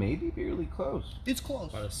 It may be fairly close. It's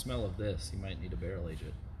close. By the smell of this, you might need to barrel age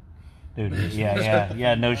it. Dude,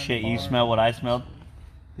 yeah, no shit. You smell what I smelled?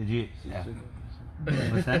 Did you? Yeah.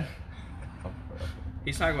 What's that?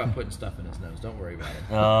 He's talking about putting stuff in his nose. Don't worry about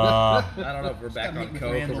it. I don't know if we're back gotta on meet with coke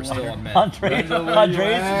or Randall we're still later. on meth.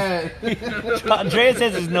 Andreas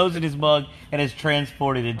has his nose in his mug and is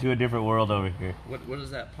transported into a different world over here. What is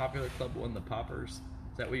that popular club one? The Poppers? Is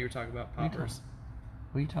that what you were talking about? Poppers?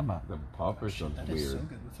 What are you talking about? The popper sounds That is so weird.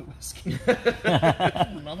 good with the whiskey.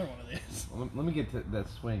 Another one of these. Let me get to that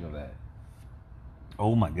swing of that.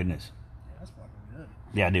 Oh my goodness. Yeah, that's fucking good.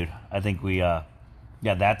 Yeah, dude. I think we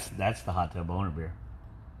that's the hot tub owner beer.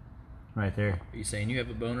 Right there. Are you saying you have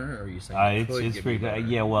a boner, or are you saying you could It's give pretty me a good.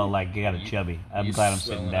 boner? Yeah, well, like you got a chubby. I'm you glad I'm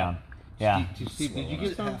swelling sitting down. up. Yeah. Steve, did you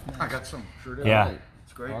get some? I got some. Sure did. Yeah. Alright.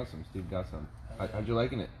 It's great. Awesome. Steve got some. How'd you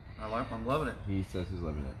liking it? I'm loving it. He says he's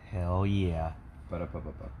loving it. Hell yeah.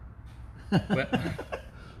 Ba-da-ba-ba-ba. But, do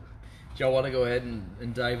y'all want to go ahead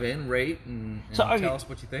and dive in, rate, and So, okay. tell us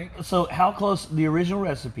what you think? So how close the original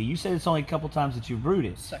recipe? You said it's only a couple times that you brewed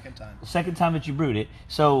it. Second time. The second time that you brewed it.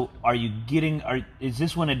 So are you is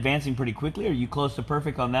this one advancing pretty quickly? Are you close to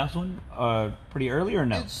perfect on that one? Pretty early or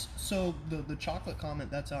no? It's so the chocolate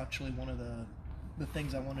comment. That's actually one of the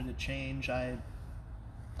things I wanted to change. I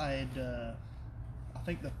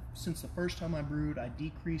think since the first time I brewed, I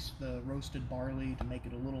decreased the roasted barley to make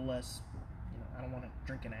it a little less. I don't want to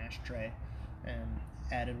drink an ashtray, and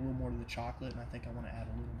added a little more to the chocolate. And I think I want to add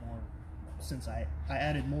a little more. Since I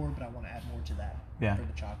added more, but I want to add more to that for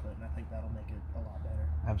the chocolate, and I think that'll make it a lot better.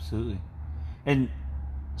 Absolutely. And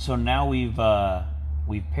so now we've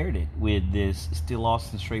paired it with this Still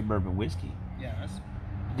Austin Straight Bourbon Whiskey. Yeah,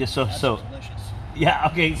 Just that's so delicious. yeah.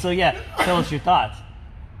 Okay. So yeah, tell us your thoughts.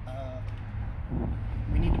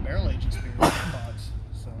 We need to barrel age this beer in the box.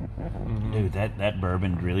 So Dude, that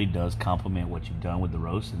bourbon really does complement what you've done with the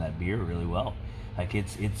roast and that beer really well. Like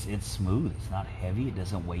it's smooth. It's not heavy. It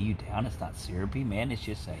doesn't weigh you down. It's not syrupy, man. It's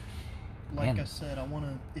just like I said, I want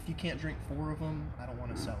to. If you can't drink 4 of them, I don't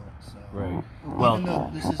want to sell it. So Right. Well- even though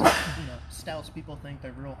this is stouts, people think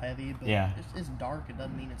they're real heavy, but Yeah. it's dark. It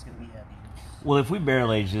doesn't mean it's gonna be heavy. Well, if we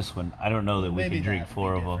barrel age this one, I don't know that we Maybe can drink that would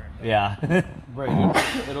 4 be of them. different, but- Yeah.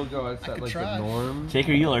 Right. It'll go outside could like try. the norm. Jake,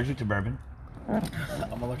 are you allergic to bourbon?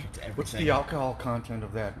 I'm allergic to everything. What's the alcohol content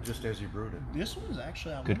of that, just as you brewed it? This one's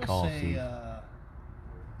actually I Good want call, to say Steve.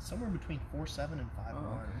 somewhere between 4.7 and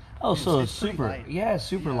 5.1. Oh, so it's pretty super. light. Yeah, it's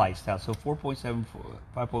super light stout. So 4.7,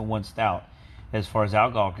 5.1 stout. As far as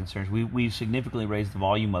alcohol concerns, we significantly raised the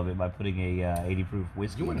volume of it by putting a 80 proof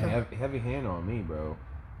whiskey You in went there. heavy hand on me, bro.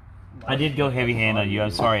 I did go heavy hand on you.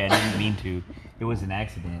 I'm sorry, I didn't mean to. It was an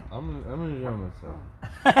accident. I'm gonna enjoy myself.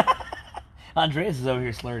 Andreas is over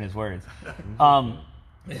here slurring his words. What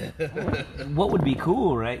would be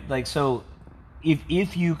cool, right? Like, so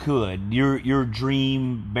if you could, your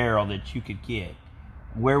dream barrel that you could get,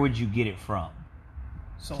 where would you get it from?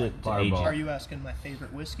 So To- like, to age it? are you asking my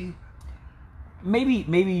favorite whiskey?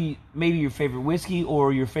 Maybe your favorite whiskey,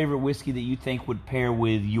 or your favorite whiskey that you think would pair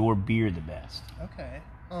with your beer the best. Okay.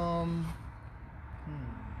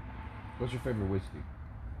 What's your favorite whiskey?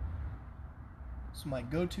 So my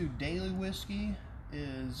go-to daily whiskey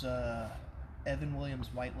is Evan Williams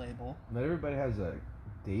White Label. Not everybody has a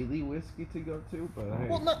daily whiskey to go to, but hey.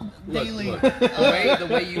 Well, not Look, daily. look, the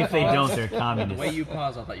way you If they paused- don't, they're The communists. way you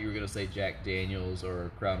paused, I thought you were gonna say Jack Daniels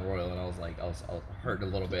or Crown Royal, and I was like, I was hurting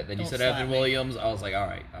a little bit. Then you Don't said slap Evan me. Williams. I was like, all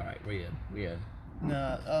right, we in.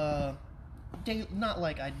 Nah, not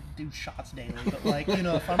like I do shots daily, but like, you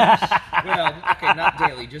know, if I'm just, Well, okay, not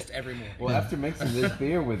daily, just every morning. Well, after mixing this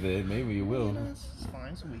beer with it, maybe you will. you know, it's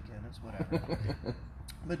fine. It's a weekend. It's whatever.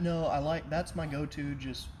 But no, that's my go-to,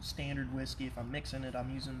 just standard whiskey. If I'm mixing it,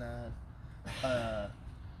 I'm using that.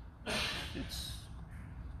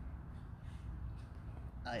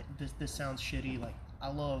 This sounds shitty. Like,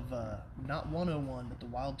 I love not 101, but the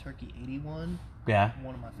Wild Turkey 81. Yeah.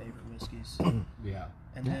 One of my favorite whiskeys. Yeah.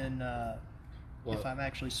 And then Well- if I'm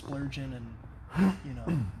actually splurging and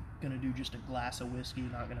gonna do just a glass of whiskey,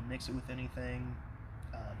 not gonna mix it with anything,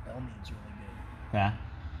 Belmead's really good. Yeah.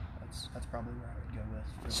 That's probably where I would go with.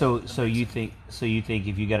 for So the you mixing. think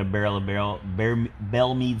if you got a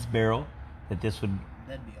Bellmead's barrel that this would?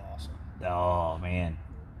 That'd be awesome. Oh man.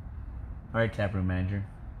 All right, taproom manager.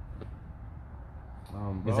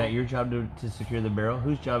 Is that your job to secure the barrel?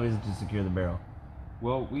 Whose job is it to secure the barrel?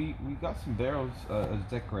 Well, we got some barrels as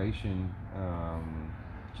decoration,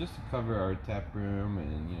 just to cover our tap room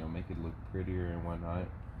and make it look prettier and whatnot.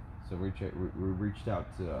 So we reached out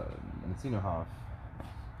to Mendocino Hoff.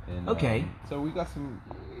 And, Okay. So we got some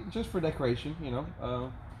just for decoration. I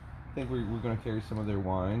think we're gonna carry some of their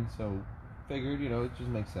wine, so figured it just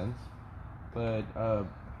makes sense. But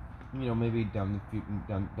maybe down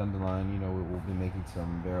the line, we'll be making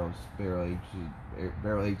some barrel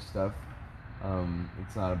aged stuff.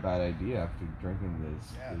 It's not a bad idea after drinking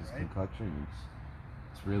this right? concoction.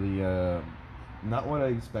 It's really not what I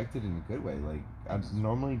expected in a good way. Like, I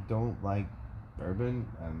normally don't like bourbon.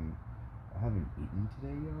 I haven't eaten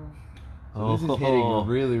today, y'all. So this is hitting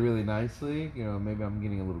really, really nicely. Maybe I'm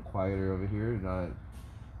getting a little quieter over here.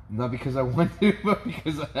 Not because I want to, but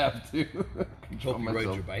because I have to. Control Hope you rode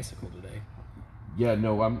myself. your bicycle today. Yeah,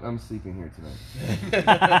 no, I'm sleeping here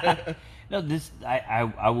tonight. No, this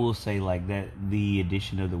I will say like that the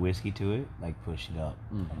addition of the whiskey to it like pushed it up.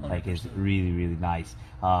 Mm-hmm. Like it's really really nice.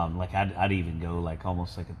 Like I'd even go like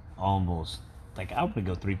almost like I would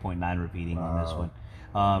go 3.9 repeating on this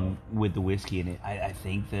one. With the whiskey in it, I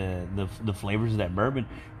think the flavors of that bourbon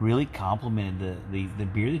really complemented the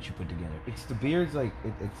beer that you put together. It's the beer's like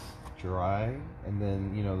it's dry, and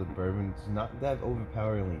then the bourbon's not that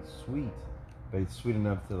overpoweringly sweet, but it's sweet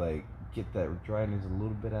enough to like get that dryness a little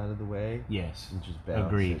bit out of the way. Yes, And just balance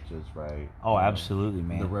agreed. it just right. Oh, absolutely,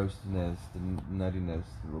 man. The roastiness, the nuttiness,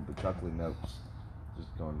 a little bit chocolate notes, just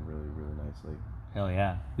going really, really nicely. Hell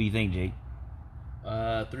yeah. What do you think, Jake?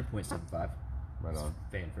 3.75. Right on.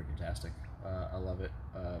 Fan freaking tastic. I love it.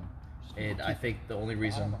 And I think the only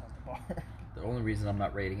reason I'm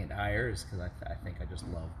not rating it higher is because I think I just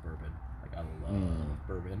love bourbon. Like I love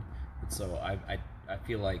bourbon, and so I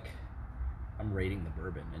feel like I'm rating the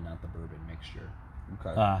bourbon and not the bourbon mixture.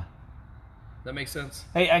 Okay. That makes sense.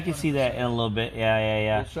 Hey, I can see that in a little bit.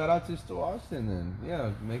 Yeah. Well, shout out to Still Austin then.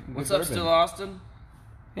 Yeah, making What's good up, bourbon. Still Austin?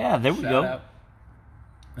 Yeah, there we Shout go. out.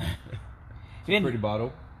 Pretty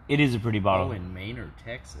bottle. It is a pretty bottle. Oh, in Maynard,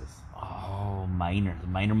 Texas. Oh, the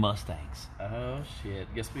Minor Mustangs. Oh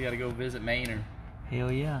shit! Guess we got to go visit Maynard.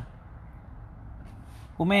 Hell yeah.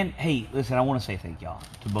 Well, man, hey, listen, I want to say thank y'all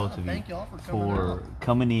to both of you Thank y'all for coming out.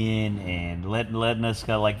 coming in and letting us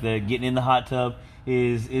go. Like the getting in the hot tub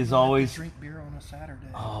is always. Drink beer on a Saturday.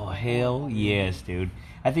 Oh hell yes, dude!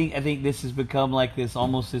 I think this has become like this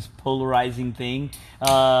almost this polarizing thing,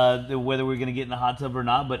 whether we're gonna get in the hot tub or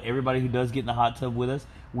not. But everybody who does get in the hot tub with us,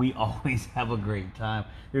 we always have a great time.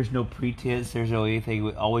 There's no pretense. There's no anything.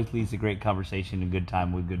 It always leads to great conversation and good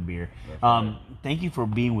time with good beer. Thank you for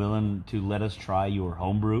being willing to let us try your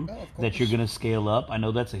homebrew of that you're course. gonna scale up. I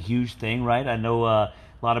know that's a huge thing, right? I know.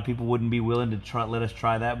 A lot of people wouldn't be willing to let us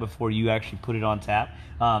try that before you actually put it on tap.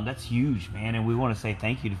 That's huge, man, and we want to say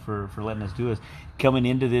thank you for letting us do this. Coming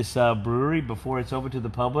into this brewery before it's open to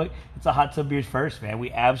the public, it's a hot tub beers first, man.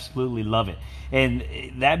 We absolutely love it. And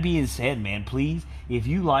that being said, man, please, if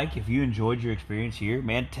you enjoyed your experience here,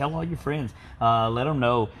 man, tell all your friends. Let them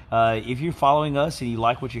know. If you're following us and you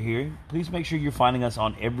like what you're hearing, please make sure you're finding us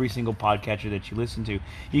on every single podcatcher that you listen to.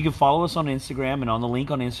 You can follow us on Instagram, and on the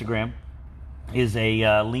link on Instagram is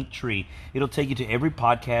a link tree. It'll take you to every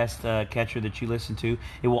podcast catcher that you listen to.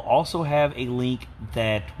 It will also have a link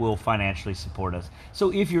that will financially support us.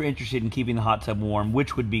 So if you're interested in keeping the hot tub warm,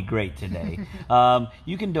 which would be great today,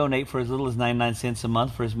 you can donate for as little as 99 cents a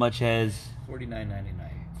month for as much as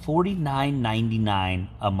 $49.99. $49.99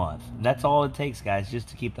 a month. That's all it takes, guys, just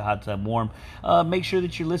to keep the hot tub warm. Make sure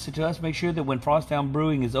that you listen to us. Make sure that when Frosttown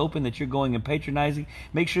Brewing is open that you're going and patronizing.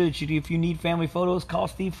 Make sure that if you need family photos, call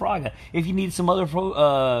Steve Fraga. If you need some other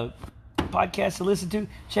podcasts to listen to,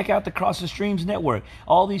 check out the Cross the Streams Network.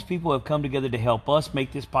 All these people have come together to help us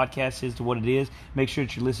make this podcast is to what it is. Make sure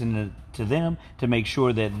that you're listening to them to make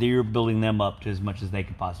sure that they're building them up to as much as they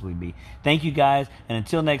can possibly be. Thank you, guys, and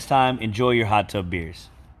until next time, enjoy your hot tub beers.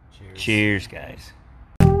 Cheers, guys.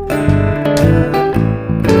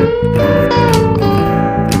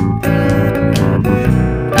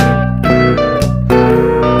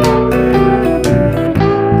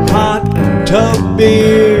 Hot tub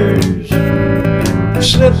beers,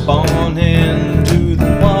 slip on into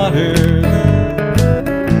the water.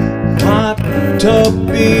 Hot tub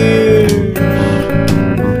beers,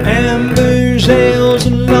 ambers, ales,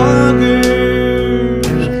 and lagers.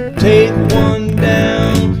 Take one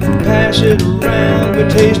down, pass it around. We're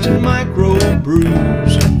tasting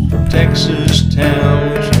microbrews from Texas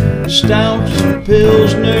towns, stouts,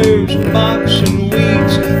 pilsners, box and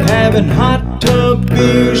wheats. Having hot tub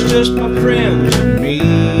beers, just my friends.